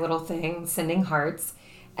doing my little thing, sending hearts.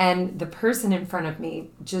 And the person in front of me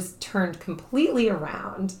just turned completely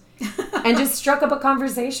around and just struck up a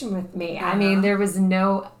conversation with me. I mean, there was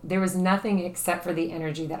nothing except for the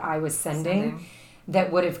energy that I was sending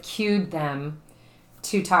that would have cued them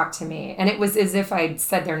to talk to me. And it was as if I'd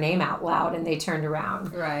said their name out loud and they turned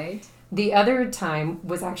around. Right. The other time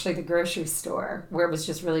was actually the grocery store, where it was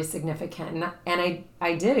just really significant. And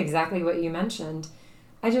I did exactly what you mentioned.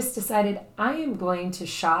 I just decided I am going to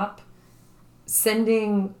shop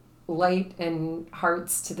sending light and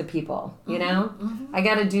hearts to the people, I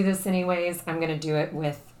got to do this anyways. I'm going to do it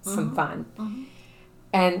with some fun.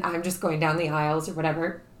 And I'm just going down the aisles or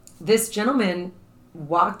whatever. This gentleman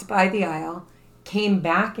walked by the aisle, came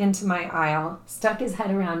back into my aisle, stuck his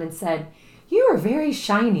head around and said, "You are very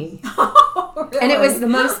shiny." Really? And it was the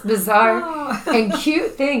most bizarre and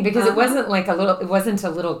cute thing, because it wasn't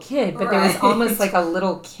a little kid, but there was almost like a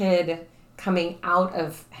little kid coming out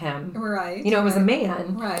of him. Right. It was a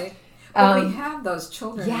man. Right. But we have those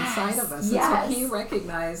children inside of us. That's what he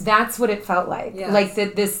recognized. That's what it felt like. Yes. Like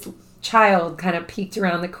that this child kind of peeked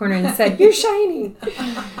around the corner and said, "You're shiny."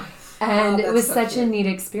 And it was such a neat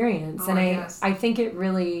experience. And I think it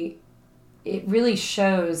really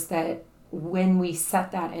shows that when we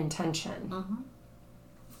set that intention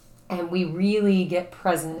and we really get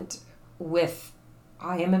present with,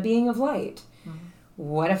 I am a being of light.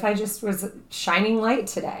 What if I just was shining light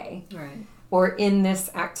today? Right. Or in this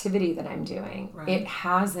activity that I'm doing? Right. It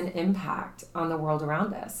has an impact on the world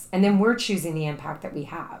around us. And then we're choosing the impact that we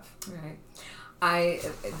have. Right.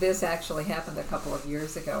 This actually happened a couple of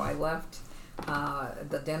years ago. I left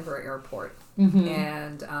the Denver airport,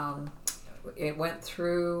 and it went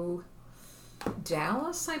through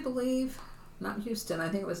Dallas, I believe. Not Houston, I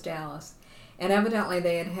think it was Dallas. And evidently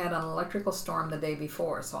they had had an electrical storm the day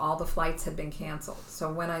before, so all the flights had been canceled.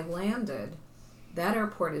 So when I landed, that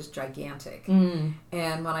airport is gigantic. And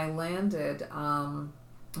when I landed,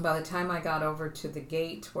 by the time I got over to the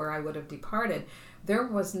gate where I would have departed, there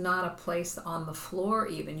was not a place on the floor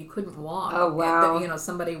even. You couldn't walk. Oh, wow. And,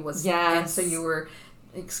 somebody was... Yes. And so you were,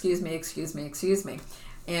 excuse me.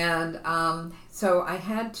 And so I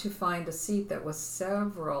had to find a seat that was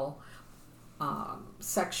several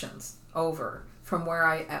sections over from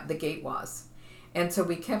where the gate was. And so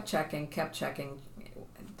we kept checking.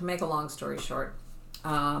 To make a long story short,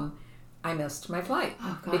 I missed my flight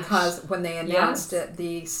because when they announced it,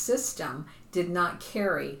 the system did not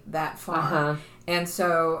carry that far. And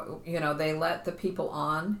so, they let the people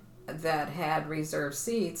on that had reserved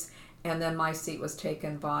seats, and then my seat was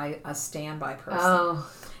taken by a standby person.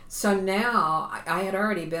 So now, I had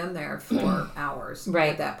already been there for hours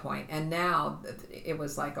at that point, and now it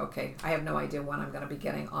was like, okay, I have no idea when I'm going to be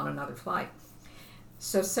getting on another flight.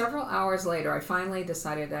 So several hours later, I finally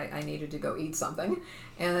decided I needed to go eat something,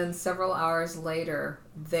 and then several hours later,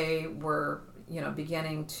 they were,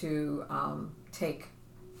 beginning to take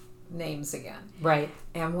names again. Right.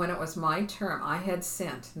 And when it was my turn, I had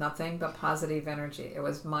sent nothing but positive energy. It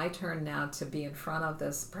was my turn now to be in front of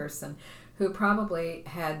this person who probably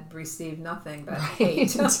had received nothing but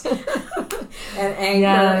hate and anger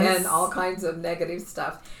and all kinds of negative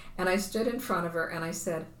stuff. And I stood in front of her and I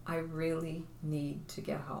said, I really need to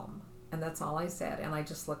get home. And that's all I said. And I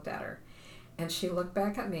just looked at her. And she looked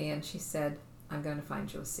back at me and she said, I'm going to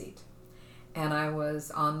find you a seat. And I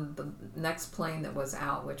was on the next plane that was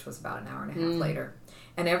out, which was about an hour and a half later.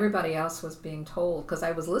 And everybody else was being told, because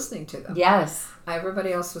I was listening to them. Yes.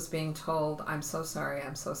 Everybody else was being told, I'm so sorry,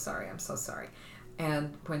 I'm so sorry, I'm so sorry.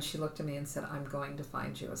 And when she looked at me and said, I'm going to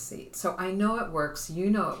find you a seat. So I know it works. You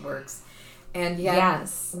know it works. And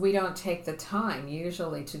yet we don't take the time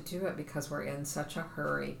usually to do it because we're in such a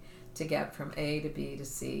hurry to get from A to B to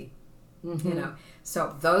C.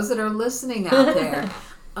 So those that are listening out there,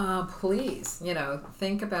 please,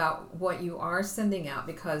 think about what you are sending out,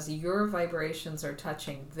 because your vibrations are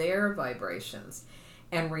touching their vibrations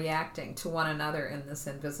and reacting to one another in this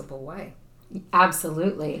invisible way.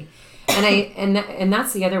 Absolutely. And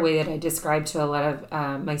that's the other way that I describe to a lot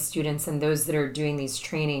of my students and those that are doing these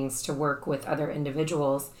trainings to work with other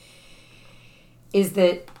individuals, is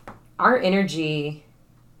that our energy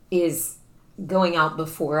is going out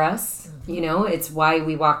before us. It's why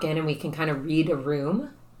we walk in and we can kind of read a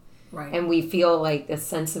room. Right. And we feel like the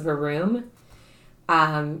sense of a room.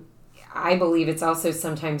 I believe it's also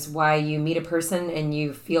sometimes why you meet a person and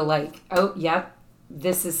you feel like, oh, yep,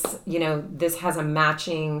 this is, this has a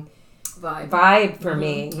matching vibe for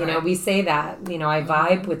me. We say that, I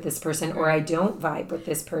vibe with this person or I don't vibe with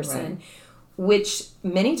this person, which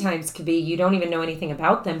many times could be you don't even know anything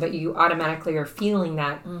about them, but you automatically are feeling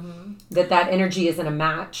that, that energy isn't a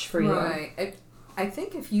match for you. Right. I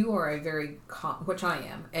think if you are a very calm, which I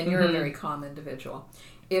am, and you're a very calm individual,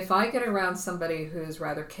 if I get around somebody who's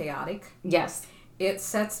rather chaotic, it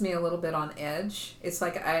sets me a little bit on edge. It's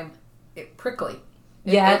like I'm prickly.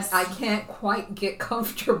 I can't quite get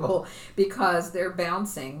comfortable because they're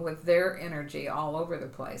bouncing with their energy all over the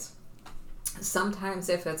place. Sometimes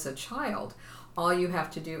if it's a child, all you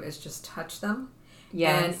have to do is just touch them,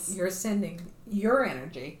 and you're sending your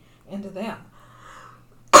energy into them.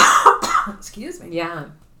 Excuse me.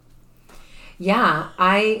 Yeah,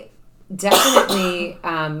 I definitely,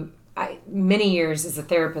 many years as a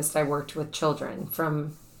therapist, I worked with children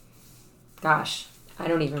from, I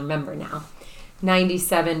don't even remember now,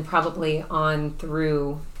 97 probably on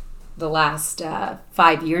through the last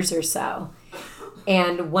 5 years or so.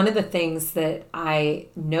 And one of the things that I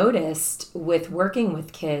noticed with working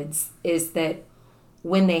with kids is that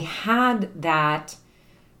when they had that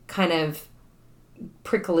kind of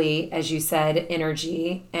prickly, as you said,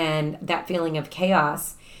 energy and that feeling of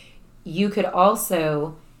chaos, you could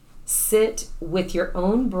also sit with your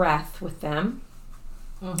own breath with them.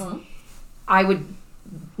 I would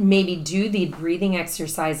maybe do the breathing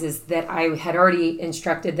exercises that I had already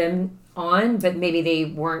instructed them on, but maybe they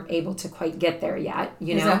weren't able to quite get there yet.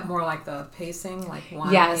 Is that more like the pacing, like one?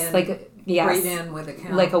 Breathe in with a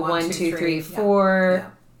count, like a 1, 2, 3, 4. Yeah.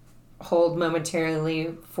 Hold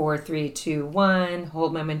momentarily, 4, 3, 2, 1.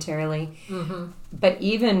 Hold momentarily. But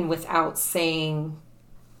even without saying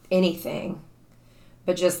anything,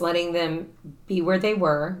 but just letting them be where they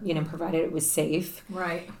were, provided it was safe.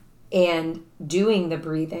 Right. And doing the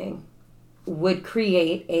breathing would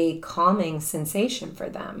create a calming sensation for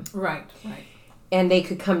them. Right. And they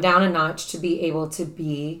could come down a notch to be able to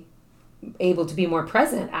be able to be more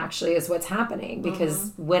present, actually, is what's happening.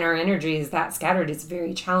 Because when our energy is that scattered, it's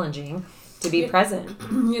very challenging to be present.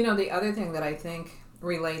 You know, the other thing that I think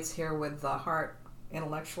relates here with the heart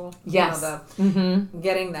intellectual, yes,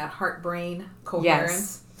 getting that heart-brain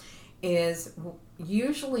coherence, is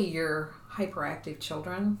usually your hyperactive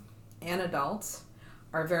children and adults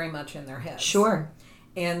are very much in their heads. Sure.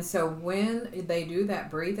 And so when they do that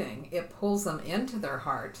breathing, it pulls them into their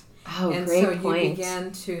heart. Oh, and great so point. you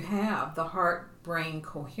begin to have the heart-brain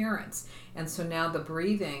coherence. And so now the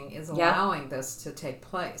breathing is allowing this to take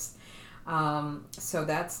place. So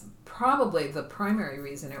that's probably the primary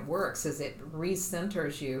reason it works, is it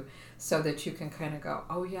recenters you so that you can kind of go,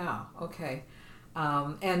 oh yeah, okay.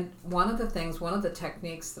 And one of the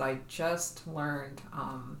techniques that I just learned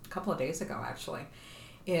a couple of days ago actually,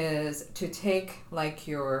 is to take like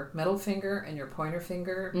your middle finger and your pointer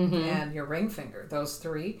finger and your ring finger, those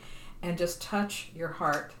three, and just touch your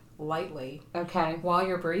heart lightly while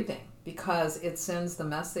you're breathing, because it sends the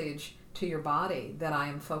message to your body that I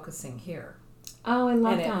am focusing here. Oh, I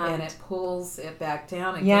love that. And it pulls it back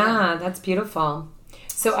down again. Yeah, that's beautiful.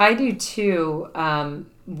 So I do too.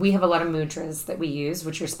 We have a lot of mudras that we use,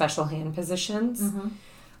 which are special hand positions.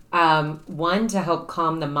 One, to help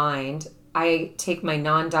calm the mind. I take my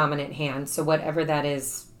non-dominant hand, so whatever that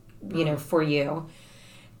is, for you,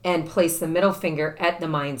 and place the middle finger at the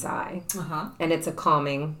mind's eye. And it's a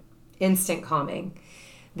calming, instant calming.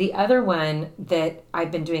 The other one that I've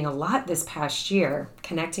been doing a lot this past year,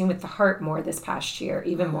 connecting with the heart more this past year,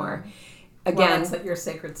 even more. Again, that's at your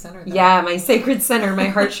sacred center. Though. Yeah, my sacred center, my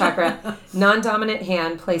heart chakra. Non-dominant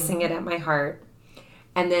hand, placing it at my heart.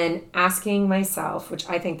 And then asking myself, which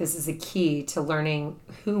I think this is a key to learning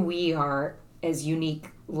who we are as unique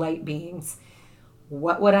light beings.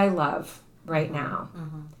 What would I love right now?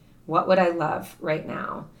 What would I love right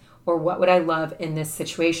now? Or what would I love in this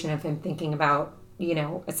situation if I'm thinking about,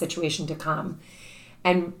 a situation to come?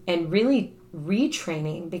 And really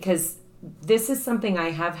retraining, because this is something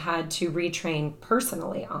I have had to retrain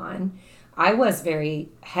personally on. I was very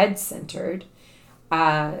head-centered.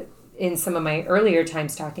 In some of my earlier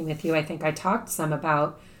times talking with you, I think I talked some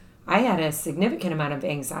about I had a significant amount of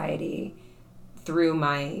anxiety through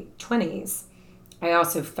my 20s. I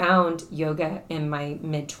also found yoga in my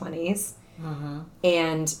mid-20s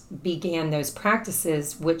and began those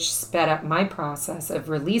practices, which sped up my process of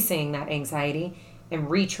releasing that anxiety and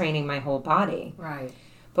retraining my whole body. Right.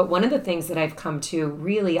 But one of the things that I've come to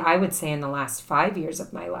really, I would say in the last 5 years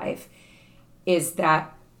of my life, is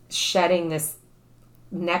that shedding this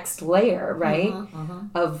next layer, right,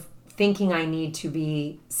 of thinking I need to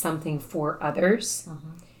be something for others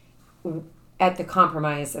at the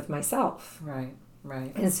compromise of myself. Right.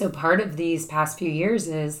 And so part of these past few years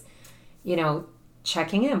is,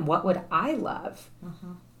 checking in. What would I love?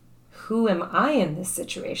 Who am I in this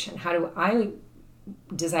situation? How do I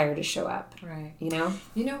desire to show up? Right. You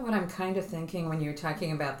know what I'm kind of thinking when you're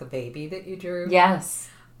talking about the baby that you drew? Yes.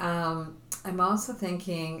 I'm also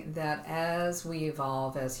thinking that as we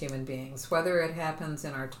evolve as human beings, whether it happens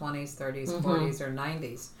in our 20s, 30s, 40s, or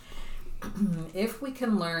 90s, if we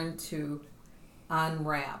can learn to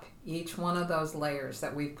unwrap each one of those layers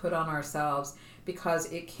that we've put on ourselves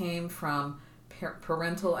because it came from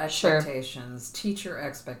parental expectations, teacher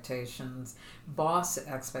expectations, boss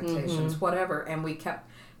expectations, whatever, and we kept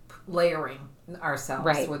layering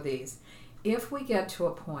ourselves with these. If we get to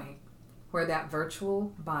a point where that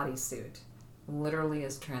virtual bodysuit literally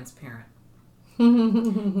is transparent. We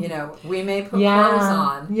may put clothes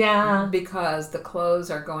on because the clothes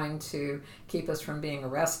are going to keep us from being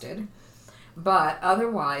arrested, but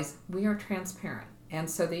otherwise we are transparent. And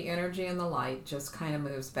so the energy and the light just kind of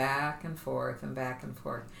moves back and forth and back and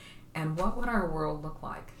forth. And what would our world look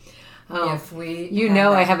like if we...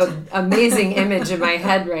 I have an amazing image in my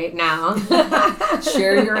head right now.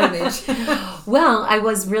 Share your image. Well, I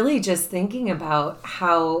was really just thinking about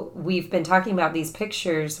how we've been talking about these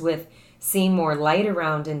pictures with seeing more light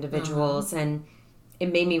around individuals. And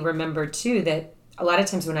it made me remember, too, that a lot of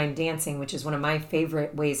times when I'm dancing, which is one of my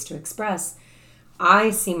favorite ways to express,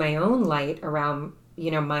 I see my own light around,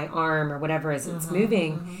 my arm or whatever as it's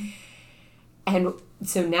moving. And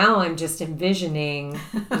so now I'm just envisioning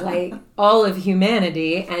like all of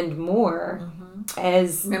humanity and more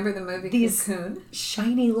as remember the movie these Cocoon?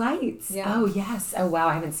 Shiny lights. Yeah. Oh yes. Oh wow,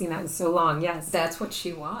 I haven't seen that in so long. Yes. That's what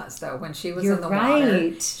she was though. When she was You're in the right.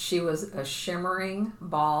 water, she was a shimmering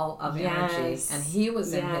ball of energy, and he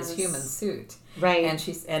was in his human suit. Right.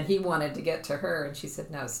 And he wanted to get to her, and she said,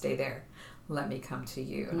 "No, stay there. Let me come to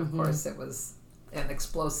you." And of course, it was an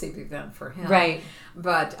explosive event for him. Right.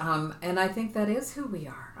 But and I think that is who we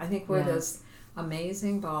are. I think we're this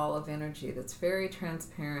amazing ball of energy that's very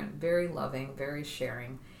transparent, very loving, very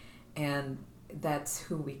sharing, and that's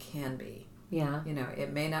who we can be. Yeah. You know,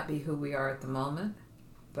 it may not be who we are at the moment,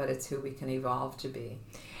 but it's who we can evolve to be.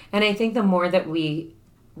 And I think the more that we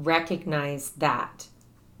recognize that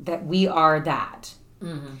we are that.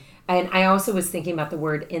 Mm-hmm. And I also was thinking about the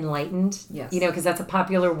word enlightened, yes. You know, because that's a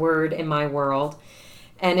popular word in my world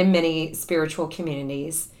and in many spiritual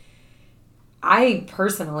communities. I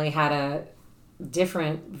personally had a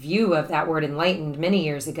different view of that word enlightened many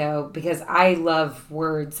years ago because I love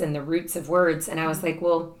words and the roots of words. And I was like,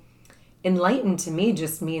 well, enlightened to me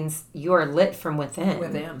just means you are lit from within.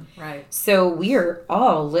 Within, right. So we are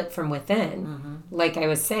all lit from within. Mm-hmm. Like I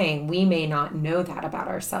was saying, we may not know that about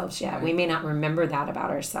ourselves yet. Right. We may not remember that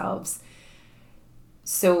about ourselves.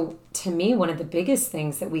 So to me, one of the biggest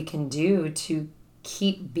things that we can do to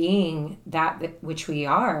keep being that which we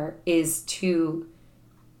are is to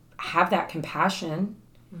have that compassion,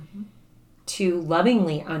 mm-hmm. to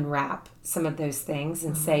lovingly unwrap some of those things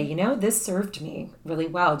and mm-hmm. say, you know, this served me really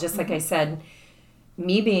well. Just mm-hmm. like I said,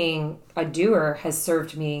 me being a doer has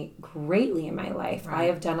served me greatly in my life. Right. I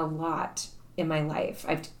have done a lot in my life.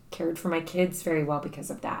 I've cared for my kids very well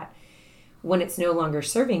because of that. When it's no longer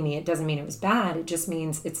serving me, it doesn't mean it was bad. It just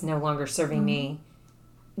means it's no longer serving mm-hmm. me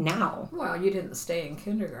now. Well, you didn't stay in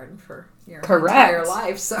kindergarten for your Correct. Entire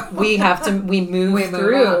life, so we move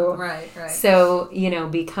through. Right. So, you know,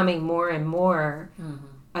 becoming more and more mm-hmm.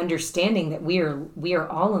 understanding that we are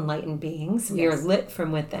all enlightened beings. Yes. We are lit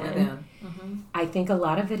from within. Mm-hmm. I think a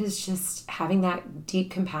lot of it is just having that deep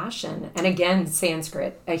compassion. And again,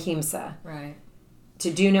 Sanskrit, ahimsa. Right. To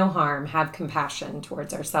do no harm, have compassion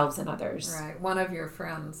towards ourselves and others. Right. One of your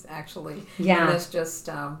friends, actually, yeah. and this just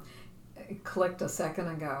clicked a second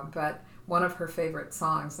ago, but one of her favorite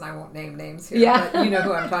songs, and I won't name names here, yeah. but you know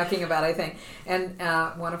who I'm talking about, I think. And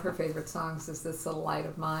one of her favorite songs is This Little Light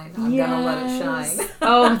of Mine, I'm yes. Gonna Let It Shine.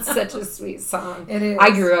 Oh, it's such a sweet song. It is.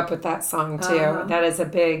 I grew up with that song, too. Uh-huh. That is a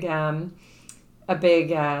big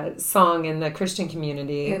song in the Christian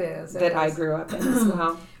community. It is. That I grew up in as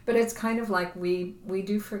well. But it's kind of like we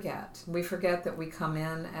do forget. We forget that we come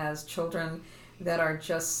in as children that are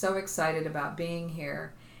just so excited about being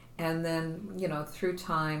here. And then, you know, through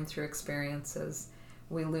time, through experiences,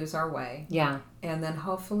 we lose our way. Yeah. And then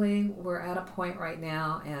hopefully we're at a point right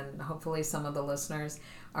now, and hopefully some of the listeners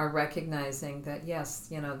are recognizing that, yes,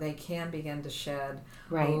 you know, they can begin to shed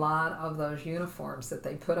right. a lot of those uniforms that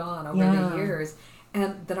they put on over yeah. the years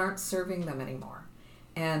and that aren't serving them anymore.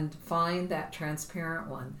 And find that transparent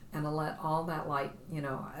one and let all that light, you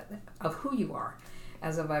know, of who you are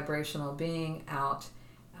as a vibrational being out.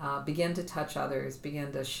 Begin to touch others,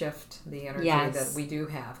 begin to shift the energy yes. that we do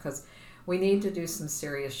have, because we need to do some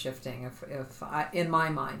serious shifting in my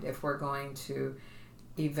mind, if we're going to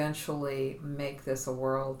eventually make this a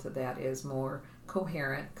world that is more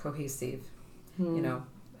coherent, cohesive, you know,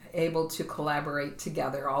 able to collaborate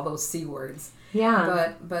together, all those C words.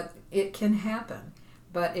 Yeah. But it can happen,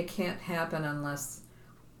 but it can't happen unless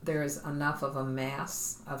there's enough of a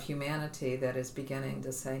mass of humanity that is beginning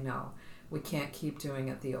to say no. We can't keep doing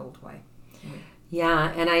it the old way.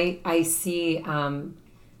 Yeah, and I see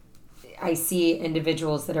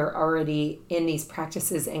individuals that are already in these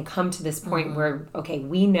practices and come to this point mm-hmm. where, okay,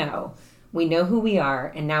 we know who we are,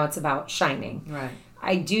 and now it's about shining. Right.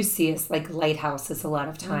 I do see us like lighthouses a lot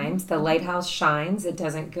of times. Mm-hmm. The lighthouse shines. It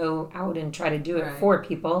doesn't go out and try to do it right. for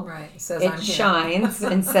people. Right. Says it shines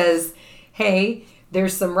and says, hey,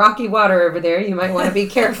 there's some rocky water over there. You might want to be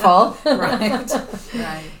careful. Right.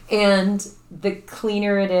 And the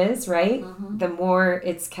cleaner it is, right? Mm-hmm. The more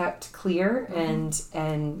it's kept clear mm-hmm.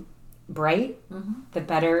 and bright, mm-hmm. the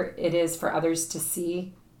better it is for others to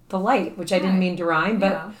see the light, which I didn't mean to rhyme,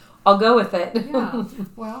 but yeah. I'll go with it. Yeah.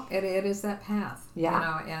 Well, it is that path. Yeah. You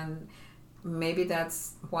know, and maybe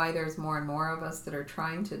that's why there's more and more of us that are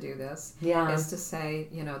trying to do this. Yeah. Is to say,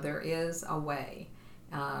 you know, there is a way.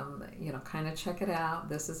 You know, kind of check it out.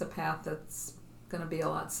 This is a path that's going to be a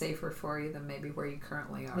lot safer for you than maybe where you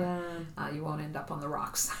currently are. Yeah. You won't end up on the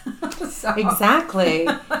rocks. So. Exactly.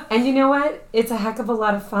 And you know what? It's a heck of a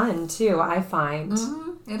lot of fun, too, I find.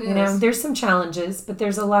 Mm-hmm. It is. You know, there's some challenges, but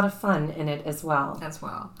there's a lot of fun in it as well.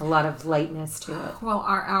 A lot of lightness to it. Well,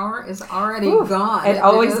 our hour is already gone. It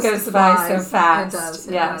always goes by so fast. It does.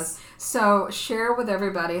 It yes. does. So share with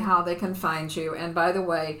everybody how they can find you. And by the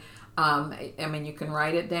way, I mean, you can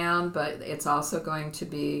write it down, but it's also going to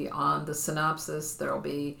be on the synopsis. There will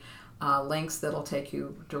be links that will take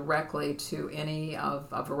you directly to any of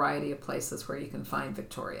a variety of places where you can find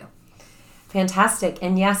Victoria. Fantastic.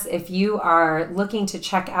 And yes, if you are looking to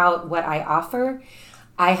check out what I offer,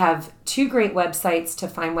 I have 2 great websites to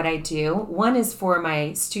find what I do. One is for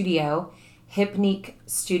my studio,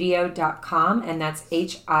 hypniquestudio.com, and that's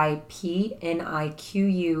HIPNIQUE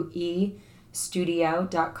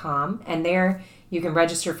studio.com. And there you can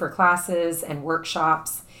register for classes and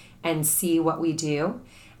workshops and see what we do.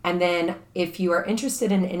 And then if you are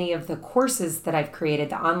interested in any of the courses that I've created,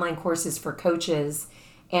 the online courses for coaches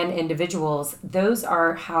and individuals, those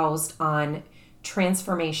are housed on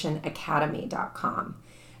transformationacademy.com.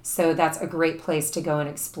 So that's a great place to go and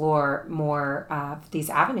explore more of these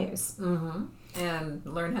avenues. Mm-hmm. And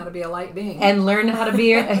learn how to be a light being. And learn how to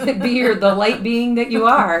be the light being that you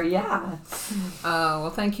are. Yeah. Well,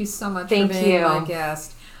 thank you so much for being my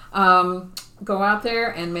guest. Go out there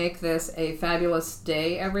and make this a fabulous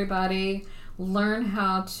day, everybody. Learn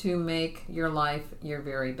how to make your life your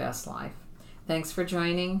very best life. Thanks for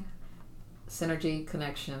joining Synergy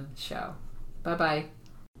Connection Show. Bye-bye.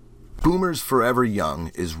 Boomers Forever Young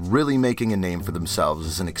is really making a name for themselves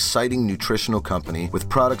as an exciting nutritional company with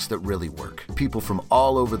products that really work. People from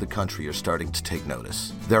all over the country are starting to take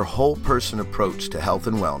notice. Their whole person approach to health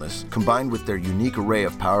and wellness, combined with their unique array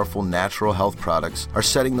of powerful natural health products, are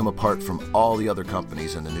setting them apart from all the other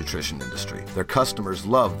companies in the nutrition industry. Their customers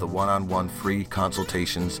love the one-on-one free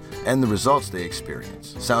consultations and the results they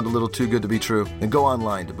experience. Sound a little too good to be true? Then go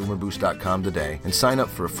online to boomerboost.com today and sign up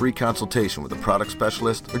for a free consultation with a product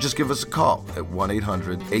specialist, or just give us a call at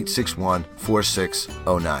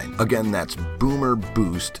 1-800-861-4609. Again, that's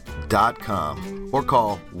boomerboost.com, or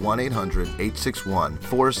call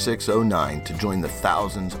 1-800-861-4609 to join the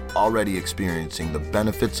thousands already experiencing the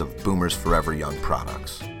benefits of Boomers Forever Young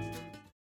products.